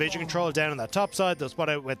get some vision control down on that top side. They'll spot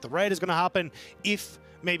out with the red is going to happen if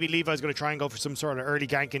maybe Levi's going to try and go for some sort of early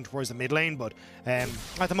gank in towards the mid lane, but at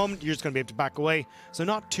the moment you're just going to be able to back away, so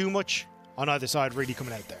not too much on either side really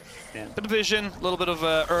coming out there. Yeah, bit of vision, a little bit of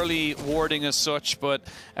early warding as such, but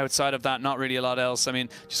outside of that, not really a lot else. I mean,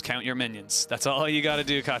 just count your minions. That's all you got to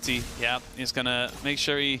do, Kati. Yeah, he's going to make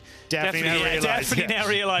sure he definitely now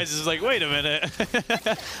realizes, like, wait a minute.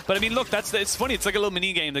 But I mean, look, it's funny. It's like a little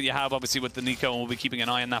mini game that you have, obviously, with the Neeko, and we'll be keeping an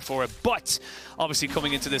eye on that for it. But obviously,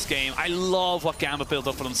 coming into this game, I love what GAM have built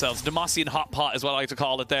up for themselves. Demacian Hot Pot is what I like to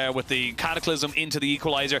call it there, with the Cataclysm into the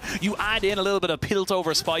Equalizer. You add in a little bit of Pilt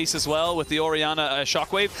over Spice as well with the Orianna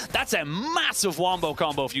Shockwave. That's a massive wombo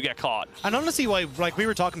combo if you get caught. And honestly, like we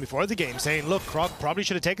were talking before the game, saying, look, Croc probably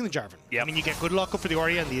should have taken the Jarvan. Yep. I mean, you get good luck up for the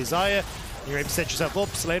Ori and the Xayah. You're able to set yourself up.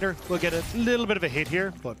 Slayder will get a little bit of a hit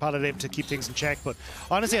here, but Paladin able to keep things in check. But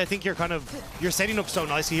honestly, I think you're setting up so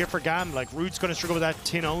nicely here for GAM. Like, Root's going to struggle with that.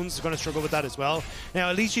 tinowns is going to struggle with that as well.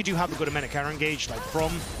 Now, at least you do have a good amount of counter engage, like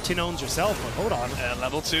from tinowns yourself. But hold on.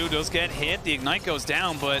 Level 2 does get hit. The Ignite goes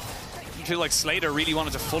down, but I feel like Slayder really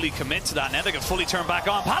wanted to fully commit to that. Now they can fully turn back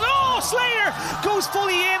on. Oh, Slayder goes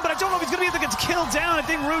fully in, but I don't know if he's going to be able to get killed down. I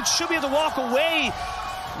think Root should be able to walk away.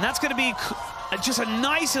 And that's going to be just a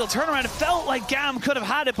nice little turnaround. It felt like GAM could have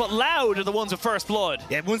had it, but Loud are the ones with first blood.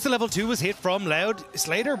 Yeah, once the level 2 was hit from Loud,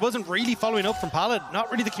 Slayder wasn't really following up from Paladin.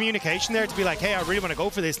 Not really the communication there to be like, hey, I really want to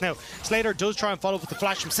go for this. Now, Slayder does try and follow up with the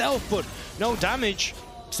flash himself, but no damage.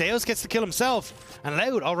 Seos gets the kill himself, and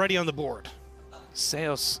Loud already on the board.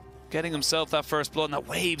 Seos getting himself that first blood, and that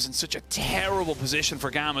wave's in such a terrible position for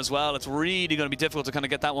GAM as well. It's really going to be difficult to kind of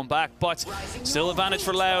get that one back, but still advantage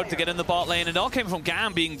for Loud to get in the bot lane. It all came from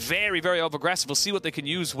GAM being very, very over-aggressive. We'll see what they can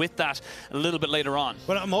use with that a little bit later on.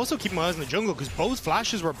 But I'm also keeping my eyes on the jungle because both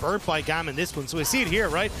flashes were burnt by GAM in this one, so we see it here,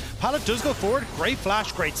 right? Pallet does go forward, great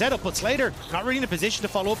flash, great setup, but Slayder not really in a position to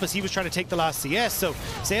follow up as he was trying to take the last CS. So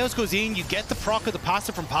Xayah goes in, you get the proc of the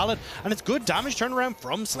passive from Pallet, and it's good damage turnaround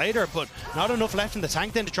from Slayder, but not enough left in the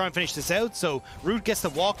tank then to try and finish this out. So Root gets the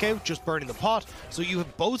walk out, just burning the pot. So you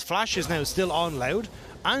have both flashes now still on Loud.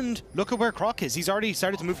 And look at where Croc is. He's already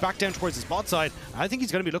started to move back down towards his bot side. I think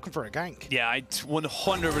he's going to be looking for a gank. Yeah, I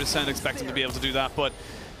 100% expect him to be able to do that, but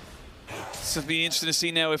so it'll be interesting to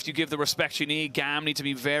see now if you give the respect you need. GAM need to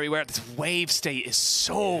be very aware. This wave state is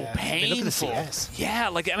so painful. Look at the CS. Yeah,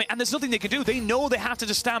 like, I mean, and there's nothing they can do. They know they have to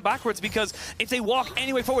just stand backwards because if they walk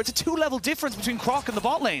any way forward, it's a 2-level difference between Croc and the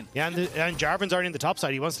bot lane. Yeah, and Jarvan's already in the top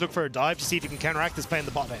side. He wants to look for a dive to see if he can counteract this play in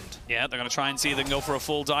the bot end. Yeah, they're going to try and see if they can go for a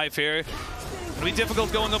full dive here. It'll be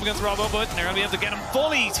difficult going up against Robo, but they're going to be able to get him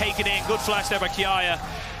fully taken in. Good flash there by Kiaya.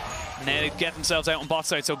 And they get themselves out on bot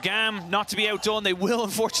side. So GAM, not to be outdone, they will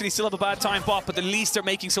unfortunately still have a bad time bot, but at least they're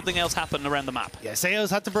making something else happen around the map. Yeah, Xayah's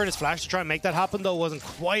had to burn his flash to try and make that happen, though. Wasn't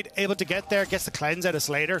quite able to get there. Gets the cleanse out of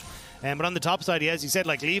Slayder. But on the top side, as you said,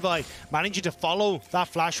 like Levi, managing to follow that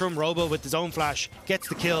flash from Robo with his own flash, gets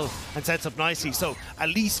the kill and sets up nicely. So at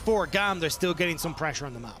least for GAM, they're still getting some pressure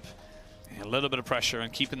on the map. A little bit of pressure,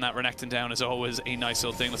 and keeping that Renekton down is always a nice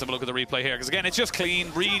little thing. Let's have a look at the replay here, because again, it's just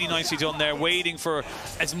clean, really nicely done there, waiting for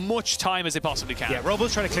as much time as they possibly can. Yeah,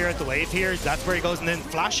 Robo's trying to clear out the wave here. That's where he goes, and then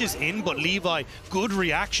flashes in, but Levi, good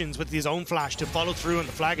reactions with his own flash to follow through on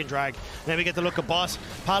the flag and drag. And then we get the look of bot.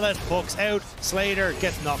 Pallet hooks out, Slayder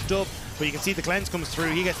gets knocked up, but you can see the cleanse comes through.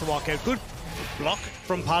 He gets to walk out. Good block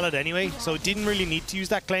from Pallet anyway, so didn't really need to use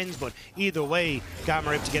that cleanse, but either way, GAM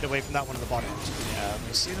are able to get away from that one on the bottom end. Yeah,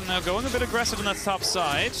 we see them now going a bit aggressive on that top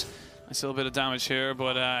side. Still a bit of damage here,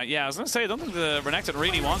 but yeah, I was going to say, I don't think the Renekton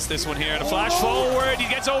really wants this one here. The flash forward,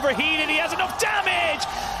 he gets overheated, he has enough damage!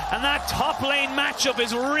 And that top lane matchup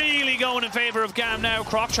is really going in favor of GAM now.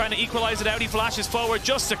 Croc trying to equalize it out, he flashes forward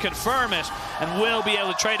just to confirm it, and will be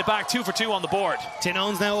able to trade it back 2 for 2 on the board.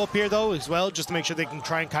 Tinowns now up here though as well, just to make sure they can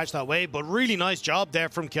try and catch that wave, but really nice job there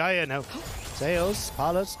from Kiaya now. Xayah's,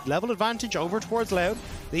 Pallet, level advantage over towards Loud.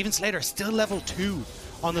 Even Slayder still level 2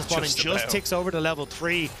 on the spot and just ticks over to level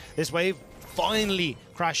 3. This wave finally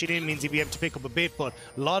crashing in means he'll be able to pick up a bit, but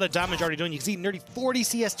a lot of damage already done. You can see nearly 40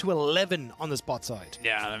 CS to 11 on the spot side.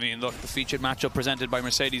 Yeah, I mean, look, the featured matchup presented by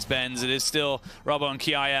Mercedes-Benz, it is still Robo and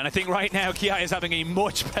Kiaya, and I think right now Kiaya is having a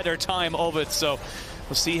much better time of it, so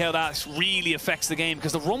we'll see how that really affects the game,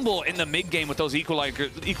 because the Rumble in the mid-game with those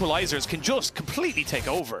equalizers can just completely take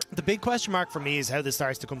over. The big question mark for me is how this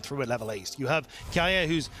starts to come through at level 8. You have Kiaya,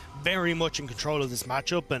 who's very much in control of this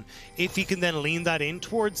matchup, and if he can then lean that in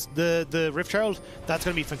towards the Rift Herald, that's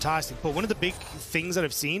going to be fantastic. But one of the big things that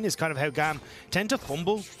I've seen is kind of how GAM tend to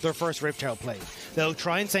fumble their first Rift Herald play. They'll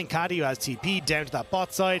try and send Kati, who has TP, down to that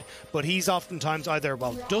bot side, but he's oftentimes either,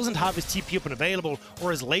 well, doesn't have his TP up and available,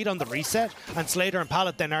 or is late on the reset, and Slayder and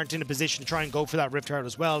Pallet then aren't in a position to try and go for that Rift Herald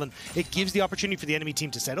as well, and it gives the opportunity for the enemy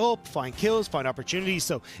team to set up, find kills, find opportunities.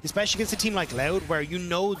 So especially against a team like Loud, where you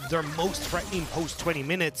know they're most threatening post 20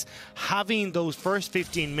 minutes, having those first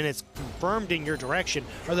 15 minutes confirmed in your direction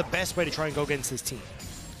are the best way to try and go against this team.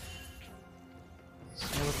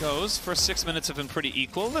 There it goes. First 6 minutes have been pretty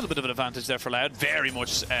equal. A little bit of an advantage there for Loud. Very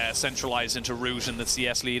much centralized into Root and the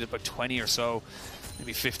CS lead, about 20 or so,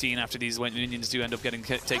 maybe 15 after these minions do end up getting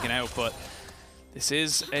taken out. But this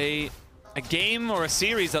is a game or a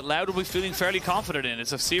series that Loud will be feeling fairly confident in.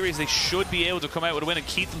 It's a series they should be able to come out with a win and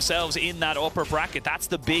keep themselves in that upper bracket. That's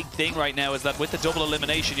the big thing right now, is that with the double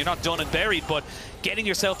elimination, you're not done and buried, but getting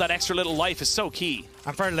yourself that extra little life is so key.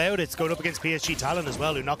 And for Loud, it's going up against PSG Talon as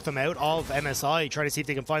well, who knocked them out of MSI, trying to see if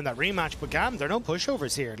they can find that rematch. But GAM, they're no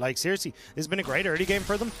pushovers here. Like, seriously, this has been a great early game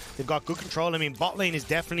for them. They've got good control. I mean, bot lane is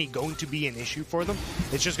definitely going to be an issue for them.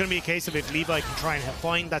 It's just going to be a case of if Levi can try and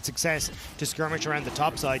find that success to skirmish around the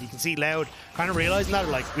top side. You can see Loud kind of realizing that,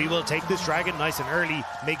 like, we will take this dragon nice and early,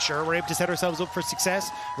 make sure we're able to set ourselves up for success,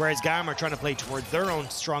 whereas GAM are trying to play towards their own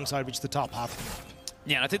strong side, which is the top half of the map.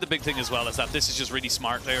 Yeah, and I think the big thing as well is that this is just really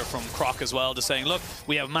smart there from Croc as well, just saying, look,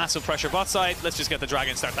 we have massive pressure bot side, let's just get the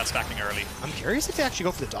dragon, start that stacking early. I'm curious if they actually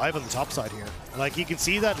go for the dive on the top side here. Like, you can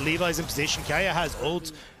see that Levi's in position, Kiaya has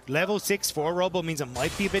ult, level 6 for Robo means it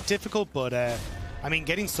might be a bit difficult, but I mean,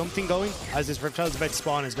 getting something going as this Rift Herald is about to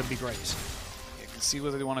spawn is going to be great. See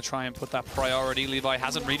whether they want to try and put that priority. Levi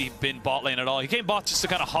hasn't really been bot lane at all. He came bot just to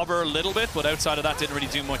kind of hover a little bit, but outside of that didn't really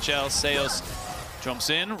do much else. Xayah's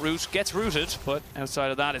Jumps in, Root gets rooted, but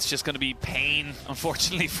outside of that, it's just going to be pain,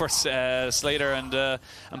 unfortunately, for Slayder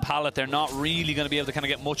and Pallet. They're not really going to be able to kind of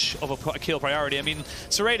get much of a kill priority. I mean,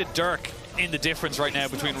 Serrated Dirk in the difference right now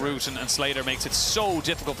between Root and Slayder makes it so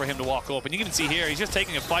difficult for him to walk up. And you can see here, he's just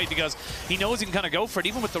taking a fight because he knows he can kind of go for it.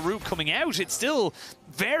 Even with the Root coming out, it's still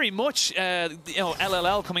very much,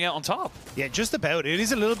 LLL coming out on top. Yeah, just about. It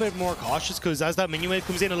is a little bit more cautious because as that minion wave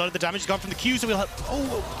comes in, a lot of the damage is gone from the Q, so we'll have...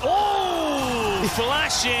 Oh!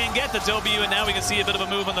 Flashing, get the W, and now we can see a bit of a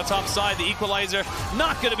move on the top side. The equalizer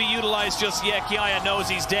not going to be utilized just yet. Kiaya knows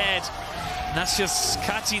he's dead. And that's just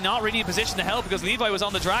Kati not really in position to help because Levi was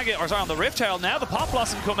on the Dragon, or sorry, on the Rift Herald. Now the Pop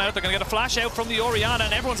Blossom come out. They're going to get a flash out from the Orianna,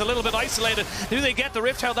 and everyone's a little bit isolated. Do they get the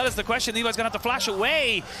Rift Herald? That is the question. Levi's going to have to flash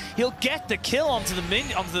away. He'll get the kill onto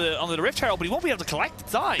the Rift Herald, but he won't be able to collect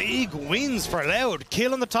the die. Big wins for Loud.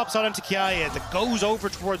 Kill on the top side onto Kiaya that goes over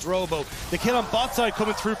towards Robo. The kill on bot side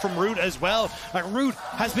coming through from Root as well. Like, Root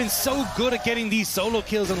has been so good at getting these solo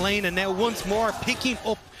kills in lane, and now once more picking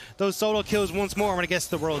up those solo kills once more when it gets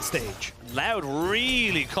to the world stage. Loud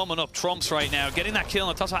really coming up trumps right now, getting that kill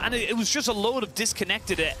on the top side, and it was just a load of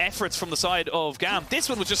disconnected efforts from the side of GAM. This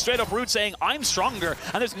one was just straight up Root saying, I'm stronger,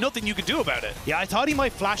 and there's nothing you can do about it. Yeah, I thought he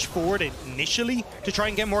might flash forward initially to try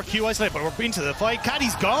and get more Q isolated, but we're into the fight.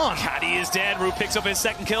 Kati's gone. Kati is dead. Root picks up his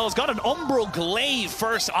second kill. He's got an Umbral Glaive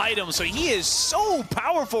first item, so he is so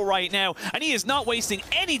powerful right now, and he is not wasting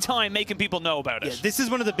any time making people know about it. Yeah, this is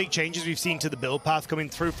one of the big changes we've seen to the build path coming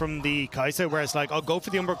through from the Kaisa, where it's like, I'll go for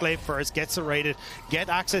the Umbral Glaive first, get serrated, get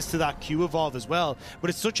access to that Q evolve as well. But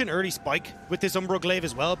it's such an early spike with this Umbral Glaive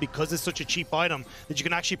as well because it's such a cheap item that you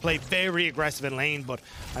can actually play very aggressive in lane. But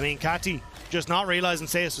I mean, Kati just not realizing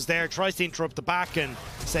Sayos was there, tries to interrupt the back, and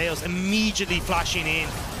Sayos immediately flashing in.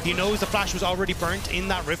 He knows the flash was already burnt in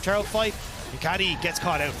that Rift Herald fight, and Kati gets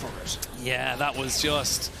caught out for it. Yeah, that was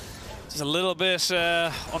just a little bit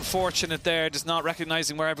unfortunate there, just not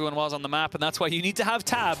recognizing where everyone was on the map, and that's why you need to have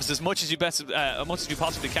tabs as much as you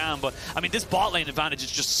possibly can. But I mean, this bot lane advantage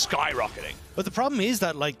is just skyrocketing. But the problem is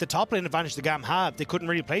that, like, the top lane advantage the GAM have, they couldn't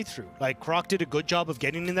really play through. Like, Croc did a good job of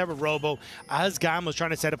getting in there with Robo as GAM was trying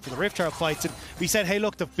to set up for the Rift Herald fights, and we said, hey,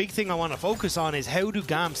 look, the big thing I want to focus on is how do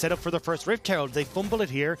GAM set up for their first Rift Herald? They fumble it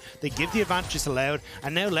here, they give the advantages to Loud,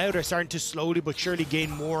 and now Loud are starting to slowly but surely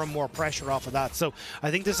gain more and more pressure off of that. So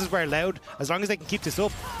I think this is where Loud, as long as they can keep this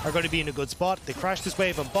up, are going to be in a good spot. They crash this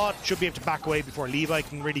wave on bot, should be able to back away before Levi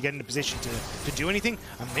can really get in a position to do anything,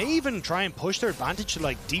 and may even try and push their advantage to,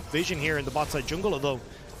 like, deep vision here in the bot side jungle, although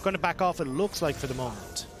going to back off, it looks like, for the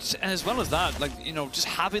moment. And as well as that, like, you know, just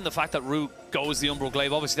having the fact that Root goes the Umbral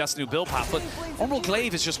Glaive, obviously that's the new build path, but Umbral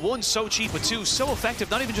Glaive is just, one, so cheap, but two, so effective,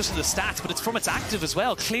 not even just in the stats, but it's from its active as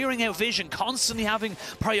well, clearing out vision, constantly having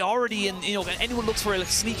priority, and, you know, anyone looks for a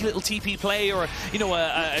sneaky little TP play, or, you know,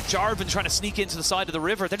 a Jarvan trying to sneak into the side of the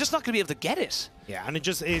river, they're just not going to be able to get it. Yeah, and it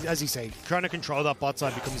just, as you say, trying to control that bot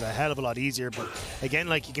side becomes a hell of a lot easier, but again,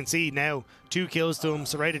 like, you can see now, 2 kills to him,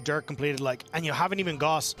 Serrated Dirk completed, like, and you haven't even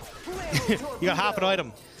got, you got half an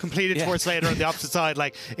item completed towards Slayder on the opposite side.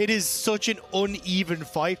 Like, it is such an uneven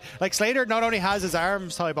fight. Like, Slayder not only has his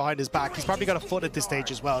arms tied behind his back, he's probably got a foot at this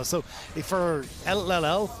stage as well. So for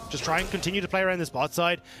LLL, just try and continue to play around this bot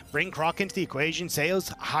side, bring Croc into the equation.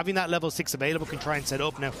 Sales, having that level 6 available, can try and set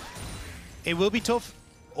up. Now, it will be tough.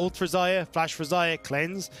 Ult for Xayah, flash for Xayah,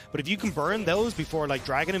 cleanse. But if you can burn those before, like,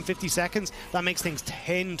 Dragon in 50 seconds, that makes things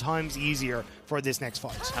 10 times easier for this next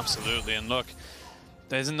fight. Absolutely, and look,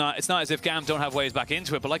 it's not as if GAM don't have ways back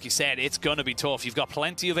into it, but like you said, it's going to be tough. You've got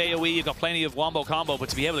plenty of AoE, you've got plenty of wombo combo, but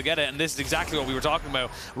to be able to get it, and this is exactly what we were talking about,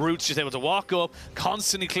 Root's just able to walk up,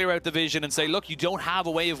 constantly clear out the vision, and say, look, you don't have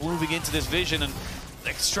a way of moving into this vision, and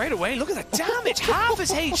like, straight away, look at the damage, half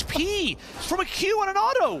his HP from a Q and an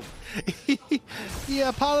auto.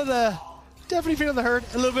 Yeah, Pallet definitely feeling the hurt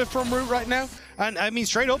a little bit from Root right now. And I mean,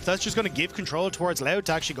 straight up, that's just going to give control towards Loud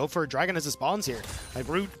to actually go for a Dragon as it spawns here. Like,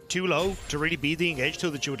 Root too low to really be the engage tool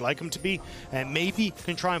that you would like him to be, and maybe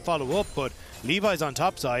can try and follow up, but Levi's on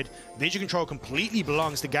top side. Vision control completely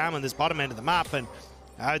belongs to GAM on this bottom end of the map, and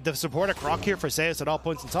the support of Croc here for Sayos at all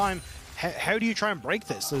points in time. How do you try and break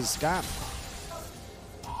this as GAM?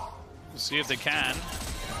 We'll see if they can.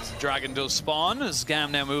 Dragon does spawn as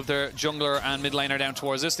GAM now move their jungler and mid laner down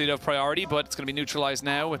towards this. They do have priority, but it's going to be neutralized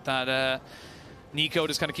now with that Neeko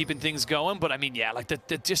just kind of keeping things going. But I mean, yeah, like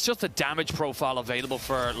just the damage profile available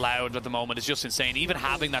for Loud at the moment is just insane. Even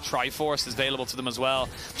having that Triforce is available to them as well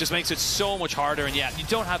just makes it so much harder. And yeah, you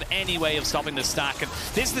don't have any way of stopping this stack. And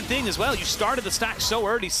this is the thing as well. You started the stack so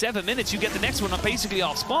early, 7 minutes. You get the next one basically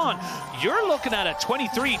off spawn. You're looking at a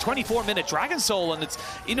 23, 24-minute Dragon Soul, and it's,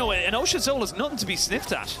 you know, an Ocean Soul is nothing to be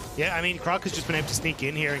sniffed at. Yeah, I mean, Croc has just been able to sneak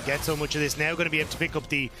in here and get so much of this. Now going to be able to pick up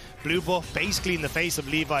the blue buff basically in the face of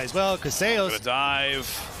Levi as well, because Sales... Good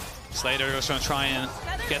dive. Slayder was going to try and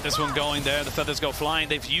get this one going there. The feathers go flying.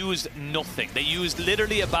 They've used nothing. They used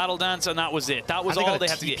literally a battle dance, and that was it. That was all they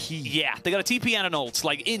had to get. Yeah, they got a TP and an ult.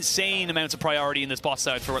 Like, insane amounts of priority in this bot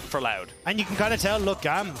side for Loud. And you can kind of tell, look,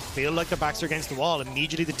 GAM feel like their backs are against the wall.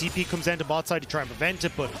 Immediately the TP comes down to bot side to try and prevent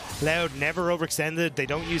it, but Loud never overextended. They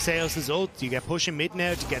don't use Sales' ult. You get pushing mid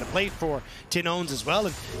now to get a plate for tinowns as well.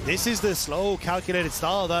 And this is the slow, calculated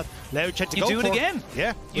style that Loud tried to go for. You do it again.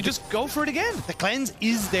 Yeah. You just go for it again. The cleanse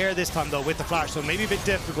is there this time, though, with the flash, so maybe a bit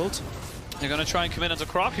difficult. They're going to try and commit onto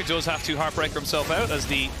Croc, who does have to Heartbreaker himself out as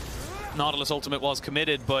the Nautilus ultimate was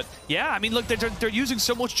committed. But yeah, I mean, look, they're using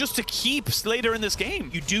so much just to keep Slayder in this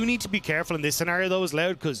game. You do need to be careful in this scenario, though, as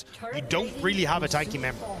Loud, because you don't really have a tanky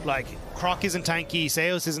member. Like, Croc isn't tanky,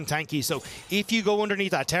 Seos isn't tanky, so if you go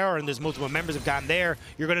underneath that tower and there's multiple members of GAM there,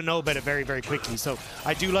 you're going to know about it very, very quickly. So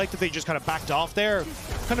I do like that they just kind of backed off there.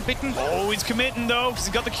 Kind of bitten. Oh, he's committing, though, because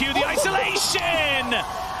he's got the Q, the isolation!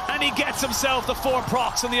 And he gets himself the 4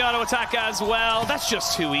 procs on the auto attack as well. That's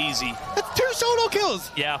just too easy. That's 2 solo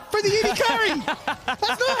kills. Yeah. For the AD carry. That's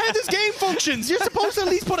not how this game functions. You're supposed to at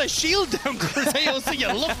least put a shield down Seos so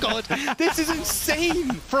you look good. This is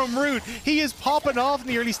insane from Root. He is popping off in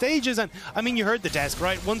the early stages, and I mean, you heard the desk,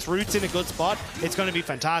 right? Once Root's in a good spot, it's going to be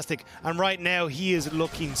fantastic. And right now, he is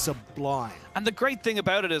looking sublime. And the great thing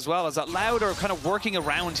about it as well is that Loud are kind of working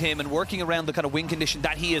around him and working around the kind of win condition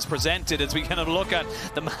that he has presented as we kind of look at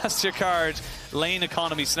the MasterCard lane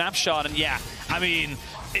economy snapshot. And yeah, I mean,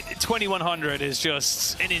 2100 is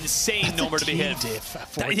just an insane number to be hit.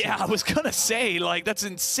 Yeah, I was gonna say, like, that's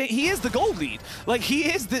insane. He is the gold lead. Like,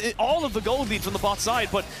 he is all of the gold lead from the bot side.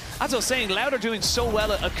 But as I was saying, Loud are doing so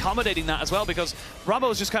well at accommodating that as well, because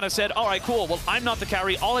Robo's just kind of said, all right, cool, well, I'm not the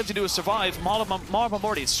carry. All I have to do is survive.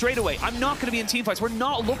 Morty, straight away. I'm not going to be in team fights. We're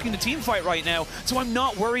not looking to team fight right now, so I'm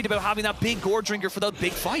not worried about having that big gore drinker for the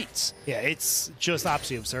big fights. Yeah, it's just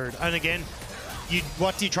absolutely absurd. And again,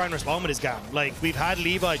 what do you try and respond with his GAM? Like, we've had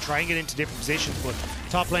Levi try and get into different positions, but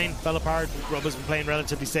top lane fell apart. Robo's been playing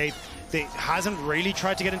relatively safe. They hasn't really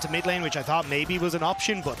tried to get into mid lane, which I thought maybe was an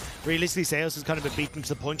option, but realistically, Seos has kind of been beaten to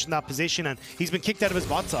the punch in that position, and he's been kicked out of his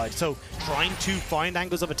bot side. So trying to find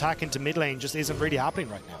angles of attack into mid lane just isn't really happening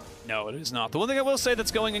right now. No, it is not. The one thing I will say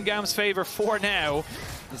that's going in GAM's favor for now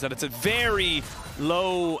is that it's a very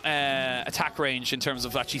low attack range in terms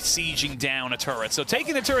of actually sieging down a turret. So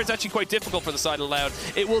taking the turret is actually quite difficult for the side of Loud.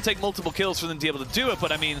 It will take multiple kills for them to be able to do it,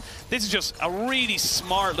 but I mean, this is just a really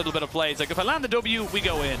smart little bit of play. It's like, if I land the W, we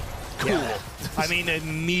go in. Cool. Yeah. I mean,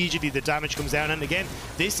 immediately the damage comes down, and again,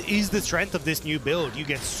 this is the strength of this new build. You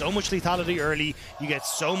get so much lethality early, you get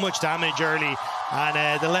so much damage early,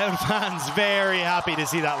 and the Loud fans very happy to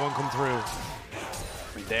see that one come through.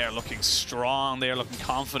 They're looking strong, they're looking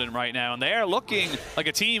confident right now, and they're looking like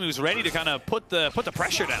a team who's ready to kind of put the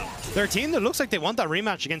pressure down. They're a team that looks like they want that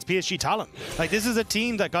rematch against PSG Talon. Like, this is a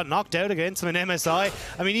team that got knocked out against them in MSI.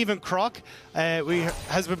 I mean, even Croc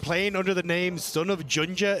has been playing under the name Son of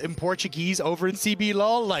Junja in Portuguese over in CB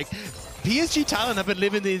LOL. Like, PSG Talon have been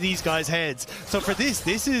living in these guys' heads. So for this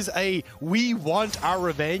is we want our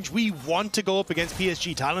revenge. We want to go up against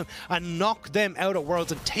PSG Talon and knock them out at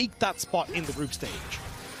Worlds and take that spot in the group stage.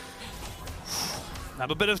 Have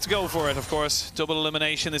a bit of to go for it, of course. Double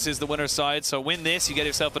elimination, this is the winner's side. So win this, you get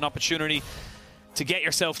yourself an opportunity to get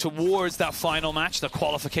yourself towards that final match, the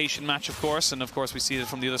qualification match, of course. And of course, we see it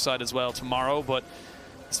from the other side as well tomorrow. But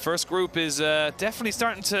this first group is definitely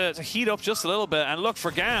starting to heat up just a little bit. And look, for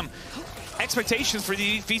GAM, expectations for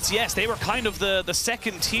the VCS, they were kind of the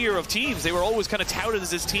second tier of teams. They were always kind of touted as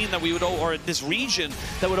this team that we would, or this region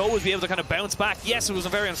that would always be able to kind of bounce back. Yes, it was a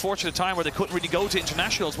very unfortunate time where they couldn't really go to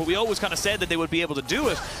internationals, but we always kind of said that they would be able to do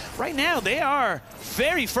it. Right now, they are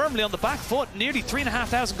very firmly on the back foot, nearly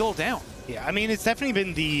 3,500 gold down. Yeah, I mean, it's definitely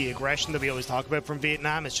been the aggression that we always talk about from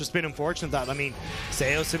Vietnam. It's just been unfortunate that, I mean,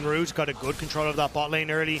 Seos and Root got a good control of that bot lane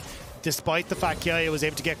early. despite the fact Kiaya was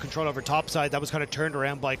able to get control over top side, that was kind of turned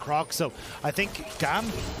around by Croc. So I think GAM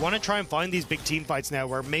want to try and find these big team fights now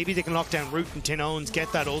where maybe they can lock down Root and tinowns,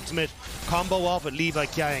 get that ultimate combo off with Levi,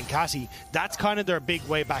 Kiaya and Kati. That's kind of their big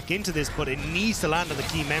way back into this, but it needs to land on the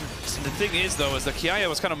key members. And the thing is, though, is that Kiaya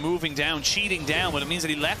was kind of moving down, cheating down, but it means that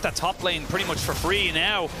he left that top lane pretty much for free.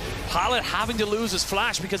 Now, Pallet having to lose his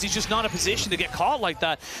flash because he's just not in a position to get caught like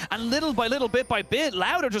that. And little by little, bit by bit,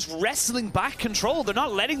 Loud are just wrestling back control. They're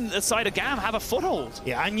not letting the side of GAM have a foothold.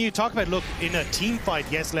 Yeah, and you talk about, look, in a team fight,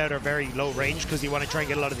 yes, Loud are very low range because you want to try and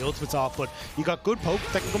get a lot of the ultimates off, but you got good poke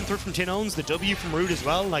that can come through from tinowns, the W from Root as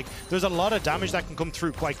well. Like, there's a lot of damage that can come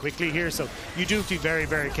through quite quickly here, so you do have to be very,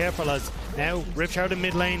 very careful as now Rift out in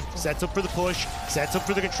mid lane, sets up for the push, sets up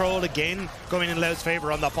for the control again, going in Loud's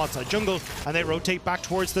favor on that bot side jungle, and they rotate back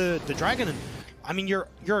towards the dragon. And I mean, you're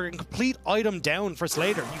a complete item down for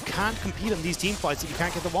Slayder. You can't compete in these team fights if you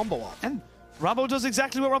can't get the wombo off. And Robo does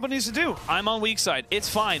exactly what Robo needs to do. I'm on weak side. It's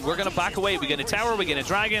fine. We're going to back away. We get a tower. We get a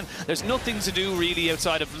dragon. There's nothing to do really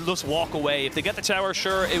outside of just walk away. If they get the tower,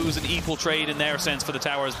 sure, it was an equal trade in their sense for the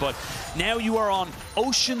towers. But now you are on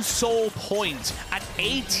Ocean Soul Point at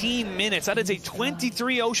 18 minutes. That is a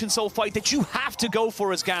 23 Ocean Soul fight that you have to go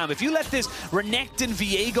for as GAM. If you let this Renekton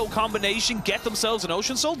Viego combination get themselves an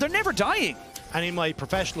Ocean Soul, they're never dying. And in my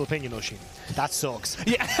professional opinion, Oshin, that sucks.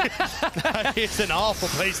 Yeah. It's an awful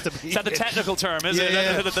place to be. Is that the technical term, is it?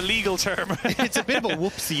 Yeah. The legal term. It's a bit of a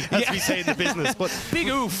whoopsie, as we say in the business. But big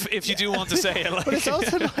oof, if you do want to say it. Like. But it's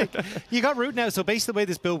also like, you got Root now, so basically the way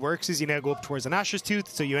this build works is you now go up towards an Asher's Tooth,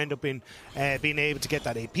 so you end up in being able to get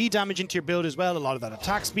that AP damage into your build as well, a lot of that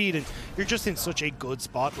attack speed, and you're just in such a good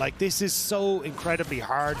spot. Like, this is so incredibly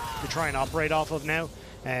hard to try and operate off of now.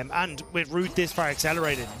 And with Root this far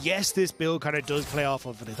accelerated, yes, this build kind of does play off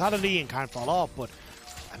of lethality and can't fall off, but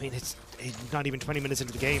I mean, it's not even 20 minutes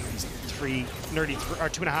into the game. He's 3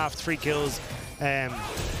 kills.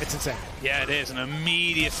 It's insane. Yeah, it is. An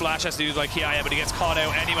immediate flash has to do like Kiaya, but he gets caught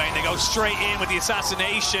out anyway, and they go straight in with the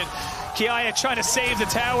assassination. Kiaya trying to save the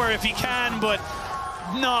tower if he can, but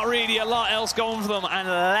not really a lot else going for them. And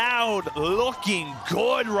Loud looking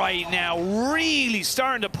good right now, really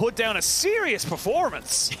starting to put down a serious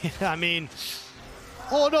performance. I mean,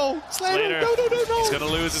 oh no, Slayder, no. He's going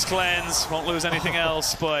to lose his cleanse, won't lose anything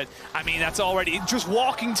else, but I mean, that's already just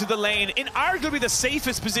walking to the lane in arguably the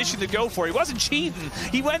safest position to go for. He wasn't cheating,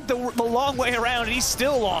 he went the long way around and he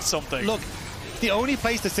still lost something. Look, the only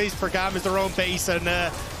place that's safe for GAM is their own base, and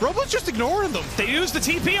Robo's just ignoring them. They use the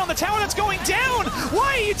TP on the tower that's going down.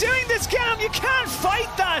 Why are you doing this, GAM? You can't fight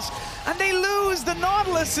that. And they lose the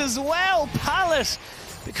Nautilus as well. Pallet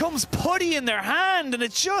becomes putty in their hand, and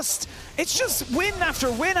it's just win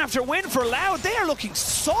after win after win for Loud. They are looking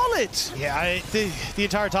solid. Yeah, the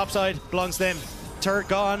entire top side belongs to them. Turret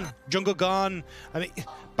gone, jungle gone. I mean,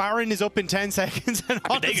 Baron is up in 10 seconds, and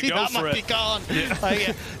honestly, that might be gone.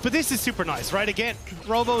 Yeah. But this is super nice, right? Again,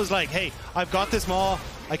 Robo is like, hey, I've got this Maw.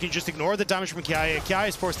 I can just ignore the damage from Kiaya. Kiaya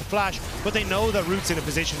is forced to flash, but they know that Root's in a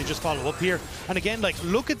position to just follow up here. And again, like,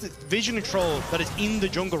 look at the vision control that is in the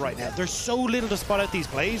jungle right now. There's so little to spot out these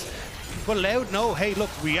plays. But Loud know, hey, look,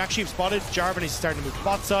 we actually have spotted Jarvan is starting to move to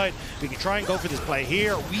bot side. We can try and go for this play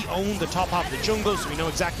here. We own the top half of the jungle, so we know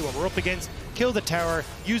exactly what we're up against. Kill the tower,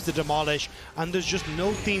 use the demolish, and there's just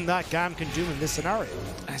no thing that GAM can do in this scenario.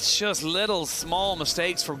 It's just little small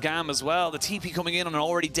mistakes from GAM as well. The TP coming in on an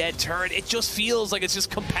already dead turret, it just feels like it's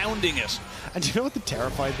just compounding it. And you know what the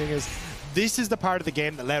terrifying thing is? This is the part of the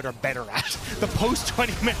game that Loud are better at. The post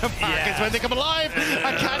 20-minute mark is when they come alive,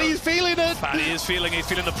 and Kati is feeling it. Kati is feeling it. He's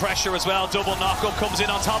feeling the pressure as well. Double knockup comes in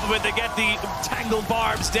on top of it. They get the tangled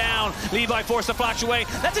barbs down. Levi forced to flash away.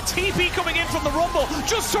 That's a TP coming in from the Rumble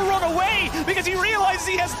just to run away because he realizes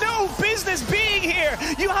he has no business being here.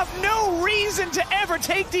 You have no reason to ever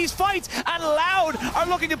take these fights, and Loud are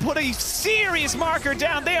looking to put a serious marker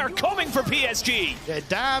down. They are coming for PSG. Yeah,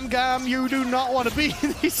 damn, GAM, you do not want to be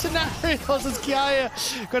in these scenarios. Is Kiaya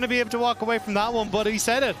going to be able to walk away from that one? But he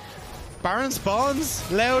said it. Baron spawns.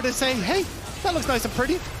 Loud is saying, hey, that looks nice and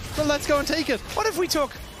pretty. Well, let's go and take it. What if we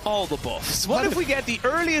took all the buffs? What if we get the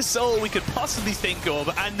earliest soul we could possibly think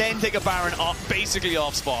of and then take a Baron off, basically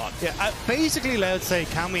off spawn? Yeah, basically Loud say,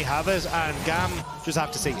 can we have it? And GAM just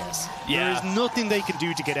have to say yes. Yeah. There's nothing they can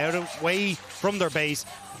do to get out away from their base.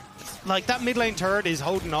 Like, that mid lane turret is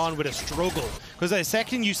holding on with a struggle, because the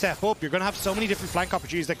second you step up, you're going to have so many different flank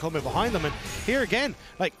opportunities that come in behind them. And here again,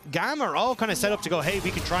 like, GAM are all kind of set up to go, hey, we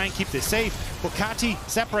can try and keep this safe. But Kati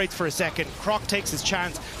separates for a second. Croc takes his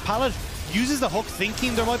chance. Pallet uses the hook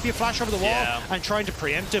thinking there might be a flash over the wall and trying to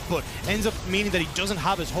preempt it, but ends up meaning that he doesn't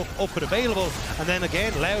have his hook up and available. And then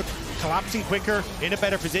again, Loud collapsing quicker, in a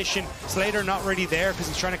better position. Slayder not really there because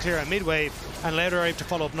he's trying to clear out mid-wave, and Loud are able to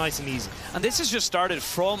follow up nice and easy. And this has just started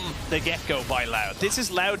from the get-go by Loud. This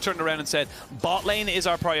is Loud turned around and said, bot lane is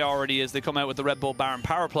our priority as they come out with the Red Bull Baron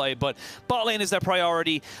power play, but bot lane is their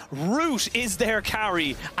priority. Root is their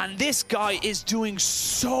carry, and this guy is doing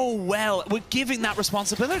so well with giving that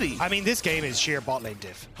responsibility. I mean, this game is sheer bot lane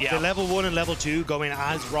diff. Yeah. The level 1 and level 2 going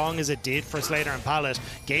as wrong as it did for Slayder and Pallet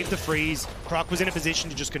gave the freeze. Croc was in a position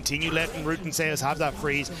to just continue letting Root and Xayah have that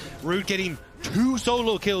freeze. Root getting 2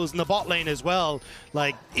 solo kills in the bot lane as well.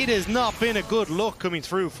 Like, it has not been a good look coming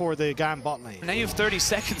through for the GAM bot lane. Now you have 30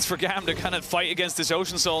 seconds for GAM to kind of fight against this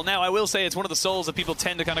Ocean Soul. Now, I will say it's one of the souls that people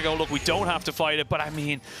tend to kind of go, look, we don't have to fight it, but I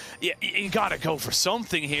mean, you got to go for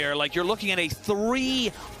something here. Like, you're looking at a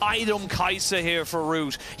 3-item Kaisa here for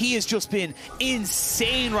Root. He has just been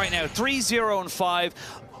insane right now. 3-0 and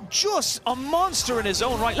 5. Just a monster in his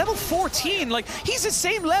own right. Level 14, like, he's the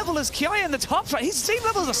same level as Kiaya in the top 5. He's the same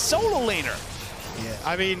level as a solo laner. Yeah,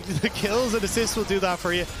 I mean, the kills and assists will do that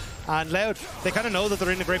for you. And Loud, they kind of know that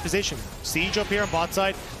they're in a great position. Siege up here on bot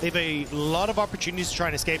side, they have a lot of opportunities to try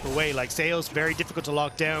and escape away. Like, Xayah's very difficult to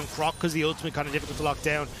lock down. Croc, because the ultimate, kind of difficult to lock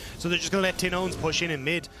down. So they're just going to let tinowns push in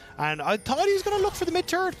mid. And I thought he was going to look for the mid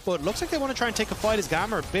turret, but looks like they want to try and take a fight as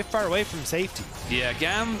GAM are a bit far away from safety. Yeah,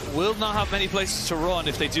 GAM will not have many places to run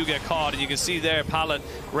if they do get caught. And you can see there, Pallet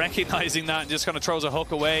recognizing that and just kind of throws a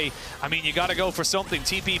hook away. I mean, you got to go for something.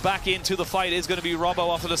 TP back into the fight is going to be Robo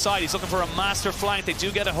off to the side. He's looking for a master flank. They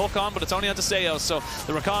do get a hook on, but it's only onto Xayah. So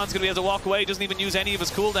the Rakan's going to be able to walk away. Doesn't even use any of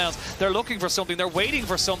his cooldowns. They're looking for something. They're waiting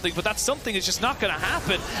for something, but that something is just not going to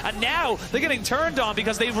happen. And now they're getting turned on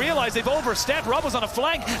because they realize they've overstepped. Robo's on a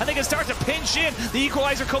flank, and they can start to pinch in. The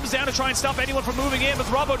Equalizer comes down to try and stop anyone from moving in,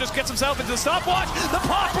 but Robo just gets himself into the stopwatch. The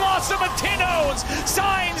Pop Blossom and tinowns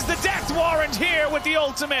signs the death warrant here with the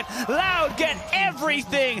ultimate. Loud get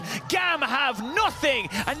everything. GAM have nothing,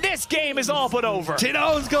 and this game is all but over.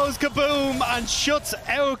 tinowns goes kaboom and shuts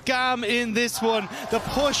out GAM in this one. The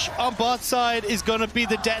push on bot side is going to be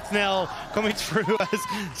the death knell coming through as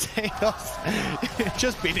Xayah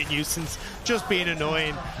just being a nuisance, just being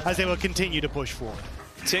annoying as they will continue to push forward.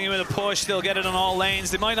 Continuing with a push, they'll get it on all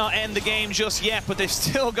lanes. They might not end the game just yet, but they've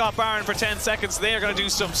still got Baron for 10 seconds. They're going to do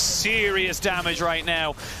some serious damage right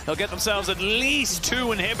now. They'll get themselves at least 2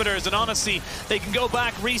 inhibitors, and honestly, they can go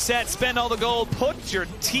back, reset, spend all the gold, put your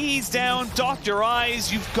T's down, dot your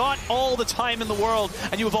I's. You've got all the time in the world,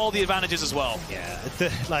 and you have all the advantages as well. Yeah,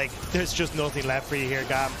 there's just nothing left for you here,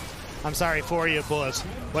 GAM. I'm sorry for you, but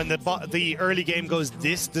when the early game goes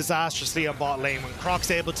this disastrously on bot lane, when Croc's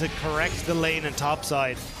able to correct the lane and top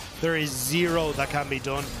side, there is zero that can be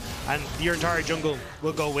done, and your entire jungle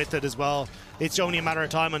will go with it as well. It's only a matter of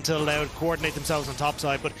time until Loud coordinate themselves on top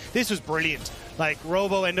side, but this was brilliant. Like,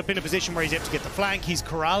 Robo ended up in a position where he's able to get the flank. He's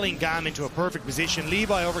corralling GAM into a perfect position.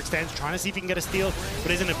 Levi overextends, trying to see if he can get a steal,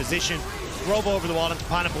 but isn't in a position. Robo over the wall into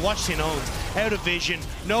Panic, but watch tinowns out of vision.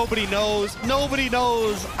 Nobody knows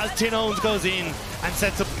as tinowns goes in and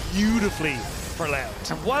sets up beautifully for Loud.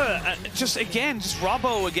 And what just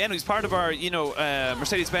Robo again, who's part of our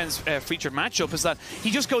Mercedes-Benz featured matchup, is that he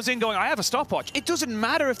just goes in going, I have a stopwatch. It doesn't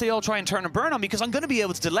matter if they all try and turn and burn on me because I'm going to be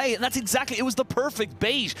able to delay it. And that's exactly, it was the perfect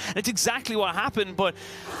bait, and it's exactly what happened. But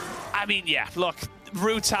I mean, yeah, look,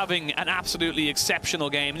 Root's having an absolutely exceptional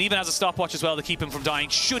game, and even has a stopwatch as well to keep him from dying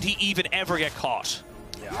should he even ever get caught.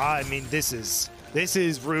 Yeah, I mean, this is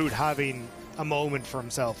Root having a moment for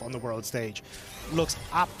himself on the world stage. Looks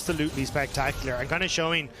absolutely spectacular and kind of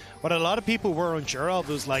showing what a lot of people were unsure of,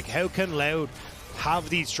 was like, how can Loud have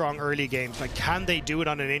these strong early games? Like, can they do it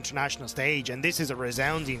on an international stage? And this is a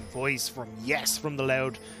resounding voice from the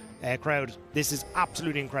Loud crowd. This is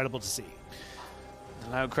absolutely incredible to see.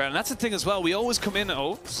 Loud crowd, and that's the thing as well. We always come in.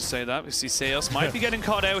 Oh, to say that, we see Xayah might be getting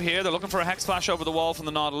caught out here. They're looking for a hex flash over the wall from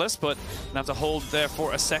the Nautilus, but they have to hold there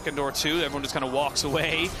for a second or two. Everyone just kind of walks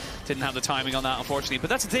away. Didn't have the timing on that, unfortunately. But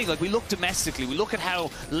that's the thing. Like, we look domestically. We look at how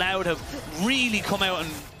Loud have really come out and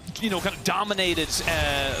kind of dominated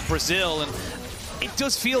Brazil, and it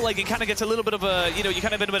does feel like it kind of gets a little bit of a you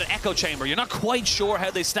kind of in a bit of an echo chamber. You're not quite sure how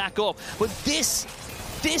they stack up, but this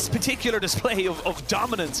particular display of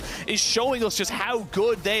dominance is showing us just how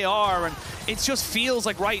good they are, and it just feels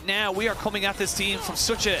like right now we are coming at this team from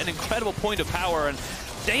such an incredible point of power, and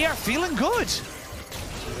they are feeling good.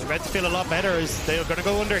 about to feel a lot better as they're going to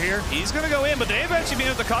go under here. He's going to go in, but they've actually been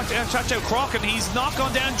able to catch out Croc, and he's not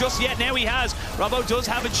gone down just yet. Now he has. Robo does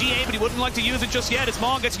have a GA, but he wouldn't like to use it just yet. His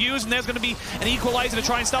Maul gets used, and there's going to be an equalizer to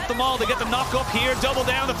try and stop them all. They get the knock up here, double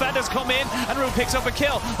down. The Feathers come in, and Root picks up a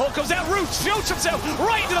kill. Hulk goes out, Root shoots himself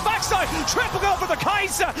right into the backside. Triple go for the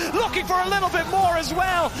Kaisa, looking for a little bit more as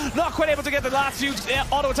well. Not quite able to get the last few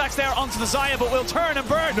auto attacks there onto the Xayah, but will turn and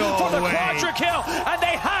burn for the quadra kill, and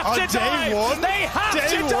they have to dive. They have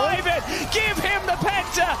to dive it. Give him the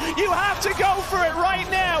penta. You have to go for it right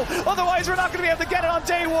now. Otherwise, we're not going to be able to get it on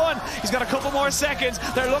day one. He's got a couple more seconds.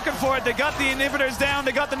 They're looking for it. They got the inhibitors down.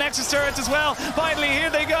 They got the Nexus turrets as well. Finally, here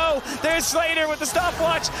they go. There's Slayder with the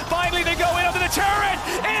stopwatch. Finally, they go in under the turret.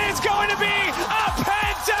 It's going to be a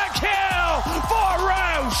penta kill for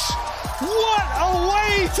Roush. What a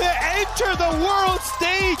way to enter the world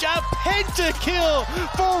stage! A pentakill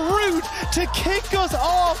for Root to kick us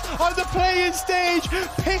off on the play-in stage.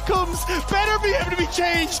 Pick'ems better be able to be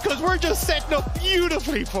changed because we're just setting up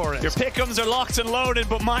beautifully for it. Your pick'ems are locked and loaded,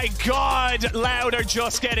 but my God, Loud are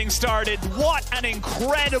just getting started. What an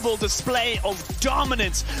incredible display of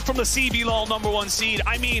dominance from the CBLOL #1 seed.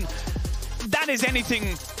 I mean, that is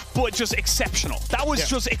anything but just exceptional. That was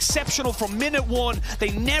just exceptional from minute one. They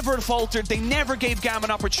never faltered. They never gave GAM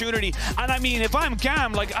an opportunity. And I mean, if I'm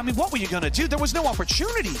GAM, like, I mean, what were you going to do? There was no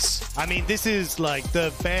opportunities. I mean, this is like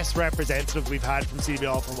the best representative we've had from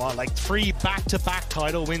CBLOL for a while. Like 3 back-to-back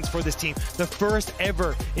title wins for this team. The first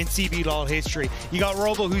ever in CBLOL history. You got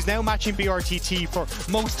Robo, who's now matching BRTT for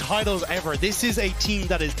most titles ever. This is a team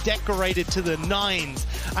that is decorated to the nines.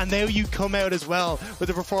 And now you come out as well with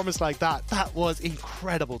a performance like that. That was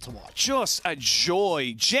incredible to watch. Just a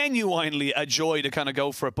joy, genuinely a joy to kind of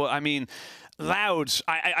go for it. But I mean, Loud,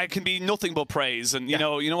 I can be nothing but praise. And you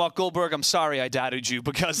know what, Goldberg, I'm sorry I doubted you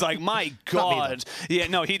because, like, my God. Yeah,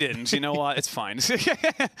 no, he didn't. You know what? It's fine.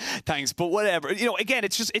 Thanks, but whatever. You know, again,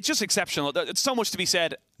 it's just exceptional. There's so much to be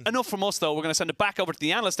said. Enough from us, though. We're going to send it back over to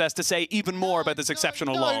the analyst desk to say even more about this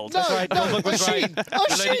exceptional LOL. That's right. Goldberg was right. Oh,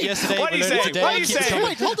 shit. Yesterday, What are you saying? What are you saying?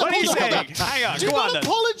 Wait, hold on, What are you hold on, saying? hold on. Hang on, Do go on not then.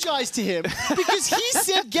 apologize to him because he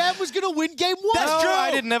said GAM was going to win game 1. That's true.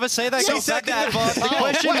 I did never say that. Yeah, He said that. The Oh,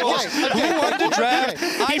 question wait, was, okay, who won the draft?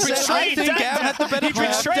 I said I betrayed think GAM had the better He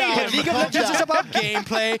draft. betrayed him. League of Legends is about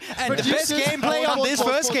gameplay, and the best Producers, gameplay on this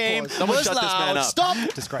first game Someone was shut this man Loud. up.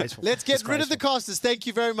 Stop. Disgraceful. Let's get rid of the casters. Thank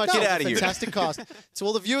you very much. Get That was outta a here. Fantastic cast. To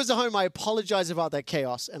all the viewers at home, I apologize about that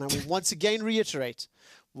chaos. And I will once again reiterate,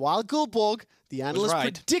 while Gulborg, the analyst,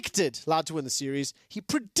 right. predicted Loud to win the series, he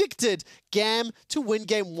predicted GAM to win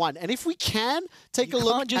game 1. And if we can take a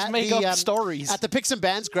look can't just at make the, up stories. at the picks and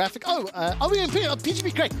bans graphic. Oh, yeah,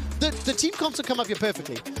 PGP, great. The team comps will come up here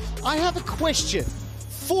perfectly. I have a question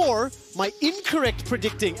for my incorrect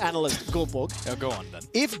predicting analyst, Gulborg. Oh, go on then.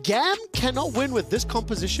 If GAM cannot win with this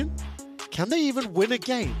composition, can they even win a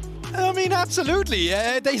game? I mean, absolutely.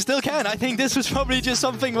 They still can. I think this was probably just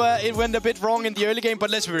something where it went a bit wrong in the early game, but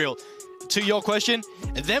let's be real. To your question,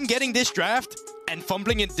 them getting this draft and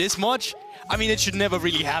fumbling it this much, I mean, it should never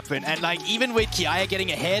really happen. And, like, even with Kiaya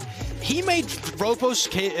getting ahead, he made Robo's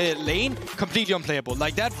lane completely unplayable.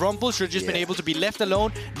 Like, that Rumble should have just been able to be left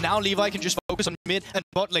alone. Now Levi can just focus on mid and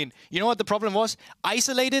bot lane. You know what the problem was?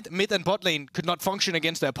 Isolated mid and bot lane could not function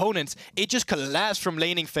against their opponents. It just collapsed from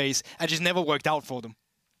laning phase and just never worked out for them.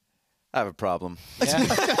 I have a problem. Yeah.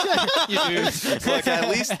 You do. Look,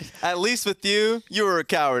 at least with you, you were a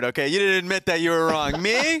coward, okay? You didn't admit that you were wrong.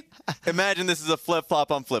 Me? Imagine this is a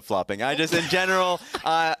flip-flop on flip-flopping. I just, in general,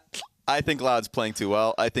 I think Loud's playing too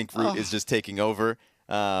well. I think Root is just taking over.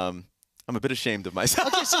 I'm a bit ashamed of myself.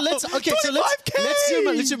 Okay, so let's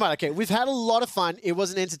zoom out. Okay, we've had a lot of fun. It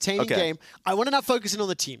was an entertaining game. I want to now focus in on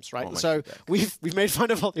the teams, right? So we've made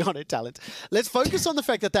fun of all the on-it talent. Let's focus on the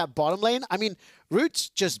fact that bottom lane, I mean,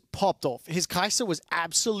 Root just popped off. His Kai'Sa was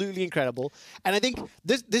absolutely incredible. And I think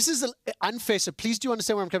this is unfair, so please do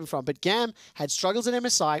understand where I'm coming from. But GAM had struggles in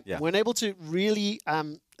MSI, weren't able to really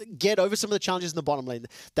get over some of the challenges in the bottom lane.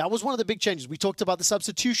 That was one of the big changes. We talked about the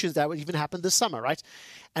substitutions that even happened this summer, right?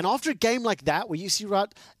 And after a game like that, where you see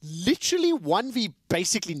Rout literally 1v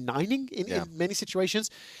basically 9ing in many situations,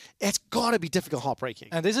 it's got to be difficult, heartbreaking.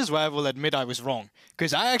 And this is where I will admit I was wrong.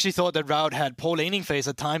 Because I actually thought that Rout had poor laning phase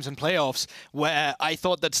at times in playoffs, where I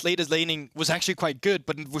thought that Slayder's laning was actually quite good,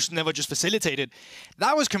 but it was never just facilitated.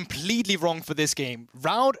 That was completely wrong for this game.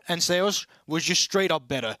 Rout and Seos was just straight up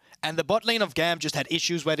better. And the bot lane of GAM just had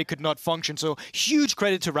issues where they could not function. So huge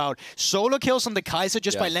credit to Rout. Solo kills on the Kai'Sa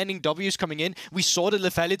just by landing W's coming in. We saw the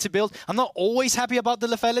lethality build. I'm not always happy about the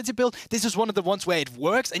lethality build. This is one of the ones where it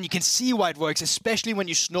works, and you can see why it works, especially when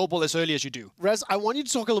you snowball as early as you do. Rez, I want you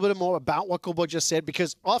to talk a little bit more about what Goldberg just said,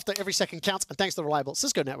 because after every second counts, and thanks to the reliable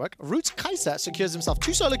Cisco network, Roots Kai'Sa secures himself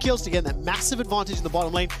 2 solo kills to get that massive advantage in the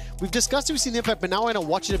bottom lane. We've discussed it, we've seen the impact, but now I want to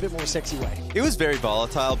watch it a bit more sexy way. It was very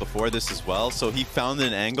volatile before this as well, so he found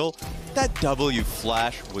an angle. That W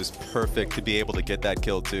flash was perfect to be able to get that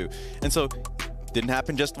kill too. And so, didn't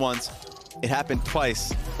happen just once, it happened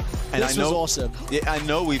twice. And This was awesome. I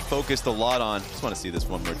know we focused a lot on, just want to see this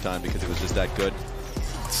one more time because it was just that good.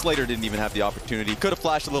 Slayder didn't even have the opportunity. Could have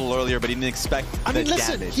flashed a little earlier, but he didn't expect the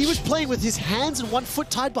damage. He was playing with his hands and 1 foot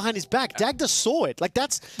tied behind his back. Dagda saw it. Like,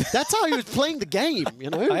 that's how he was playing the game, you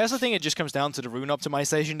know? I also think it just comes down to the rune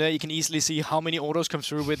optimization there. You can easily see how many autos come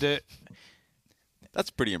through with the... That's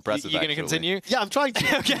pretty impressive, You're going to continue? Yeah, I'm trying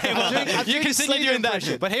to. Okay, well, you continue doing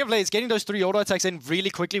that. But here, Blades, getting those 3 auto attacks in really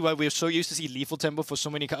quickly, while we're so used to see lethal tempo for so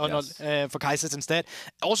many for Kai'Sas instead.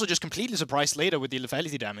 Also, just completely surprised Slayder with the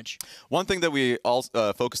lethality damage. One thing that we all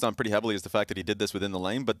focused on pretty heavily is the fact that he did this within the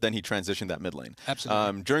lane, but then he transitioned that mid lane.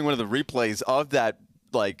 Absolutely. During one of the replays of that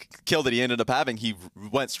kill that he ended up having, he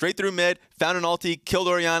went straight through mid, found an ulti, killed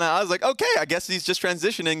Orianna. I was like, okay, I guess he's just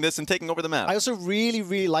transitioning this and taking over the map. I also really,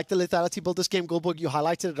 really like the lethality build this game. Goldberg, you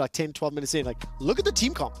highlighted it like 10, 12 minutes in. Like, look at the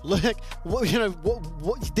team comp. Look, you know,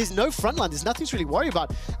 there's no front line. There's nothing to really worry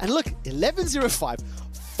about. And look, 11-0-5,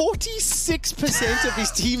 46% of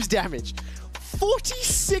his team's damage.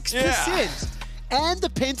 46%. Yeah. And the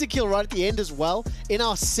pentakill right at the end as well in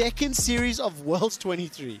our second series of Worlds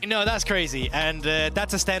 23. No, that's crazy. And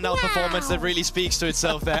that's a standout performance that really speaks to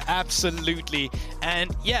itself there. Absolutely.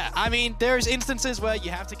 And yeah, I mean, there's instances where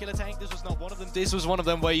you have to kill a tank. This was not one of them. This was one of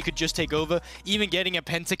them where you could just take over. Even getting a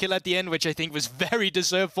pentakill at the end, which I think was very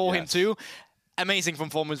deserved for him too. Amazing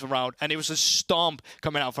performance from Round, and it was a stomp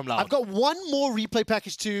coming out from Loud. I've got one more replay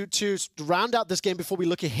package to round out this game before we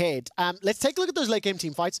look ahead. Let's take a look at those late game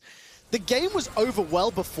team fights. The game was over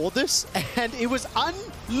well before this, and it was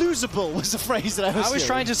unlosable was the phrase that I was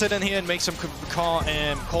trying to sit in here and make some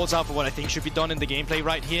calls out for what I think should be done in the gameplay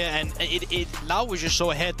right here, and Loud was just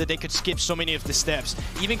so ahead that they could skip so many of the steps.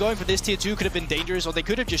 Even going for this tier 2 could have been dangerous, or they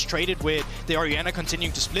could have just traded with the Orianna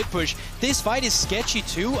continuing to split push. This fight is sketchy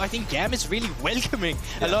too. I think GAM is really welcoming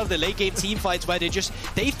a lot of the late game team fights where they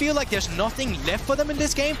feel like there's nothing left for them in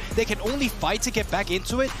this game. They can only fight to get back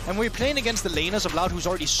into it, and we're playing against the laners of Loud, who's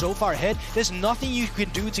already so far ahead. There's nothing you can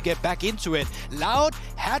do to get back into it. Loud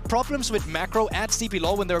had problems with macro at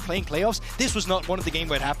CBLOL when they were playing playoffs. This was not one of the games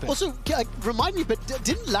where it happened. Also, remind me, but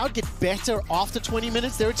didn't Loud get better after 20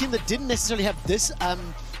 minutes? They're a team that didn't necessarily have this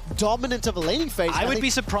dominant of a laning phase. I would be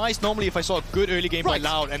surprised normally if I saw a good early game by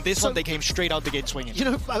Loud, and this one they came straight out the gate swinging. You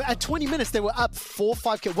know, at 20 minutes they were up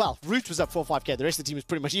 4-5k. Well, Root was up 4-5k. The rest of the team was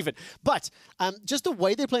pretty much even. But just the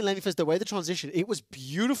way they play laning phase, the way they transition, it was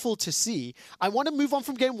beautiful to see. I want to move on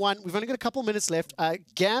from game 1. We've only got a couple minutes left.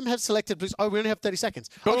 GAM have selected blues. Oh, we only have 30 seconds.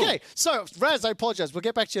 Cool. Okay, so Raz, I apologize. We'll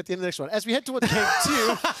get back to you at the end of the next one. As we head towards game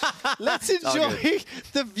 2, let's enjoy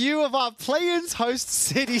the view of our play-ins host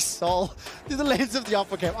City Soul through the lens of the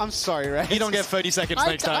upper game. I'm sorry, Raz. You don't get 30 seconds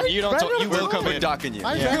next time. You don't talk. You will come in. Docking you.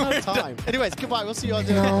 I ran out of time. Anyways, goodbye. We'll see you on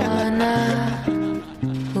the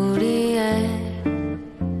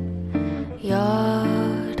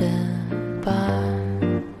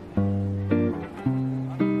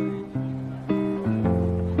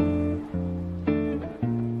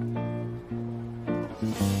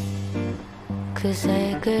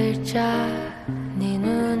그세 글자 네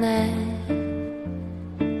눈에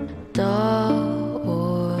떠올라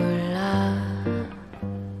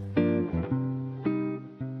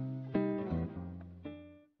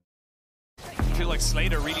I feel like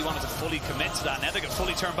Slayder really wanted to fully commit to that. Now they can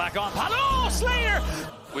fully turn back on. Hello, Slayder!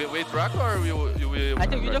 Wait, Draco, or we I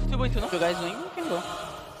think you just 2v2, no? You guys win, you can go.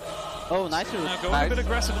 Oh, nice. Going a bit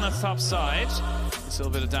aggressive on that top side. Still a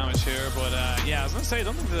bit of damage here, but yeah, I was going to say, I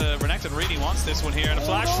don't think the Renekton really wants this one here. And a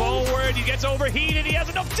flash forward, he gets overheated, he has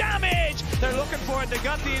enough damage! They're looking for it, they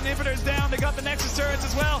got the inhibitors down, they got the Nexus turrets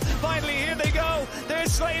as well. Finally, here they go.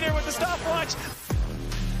 There's Slayder with the stopwatch.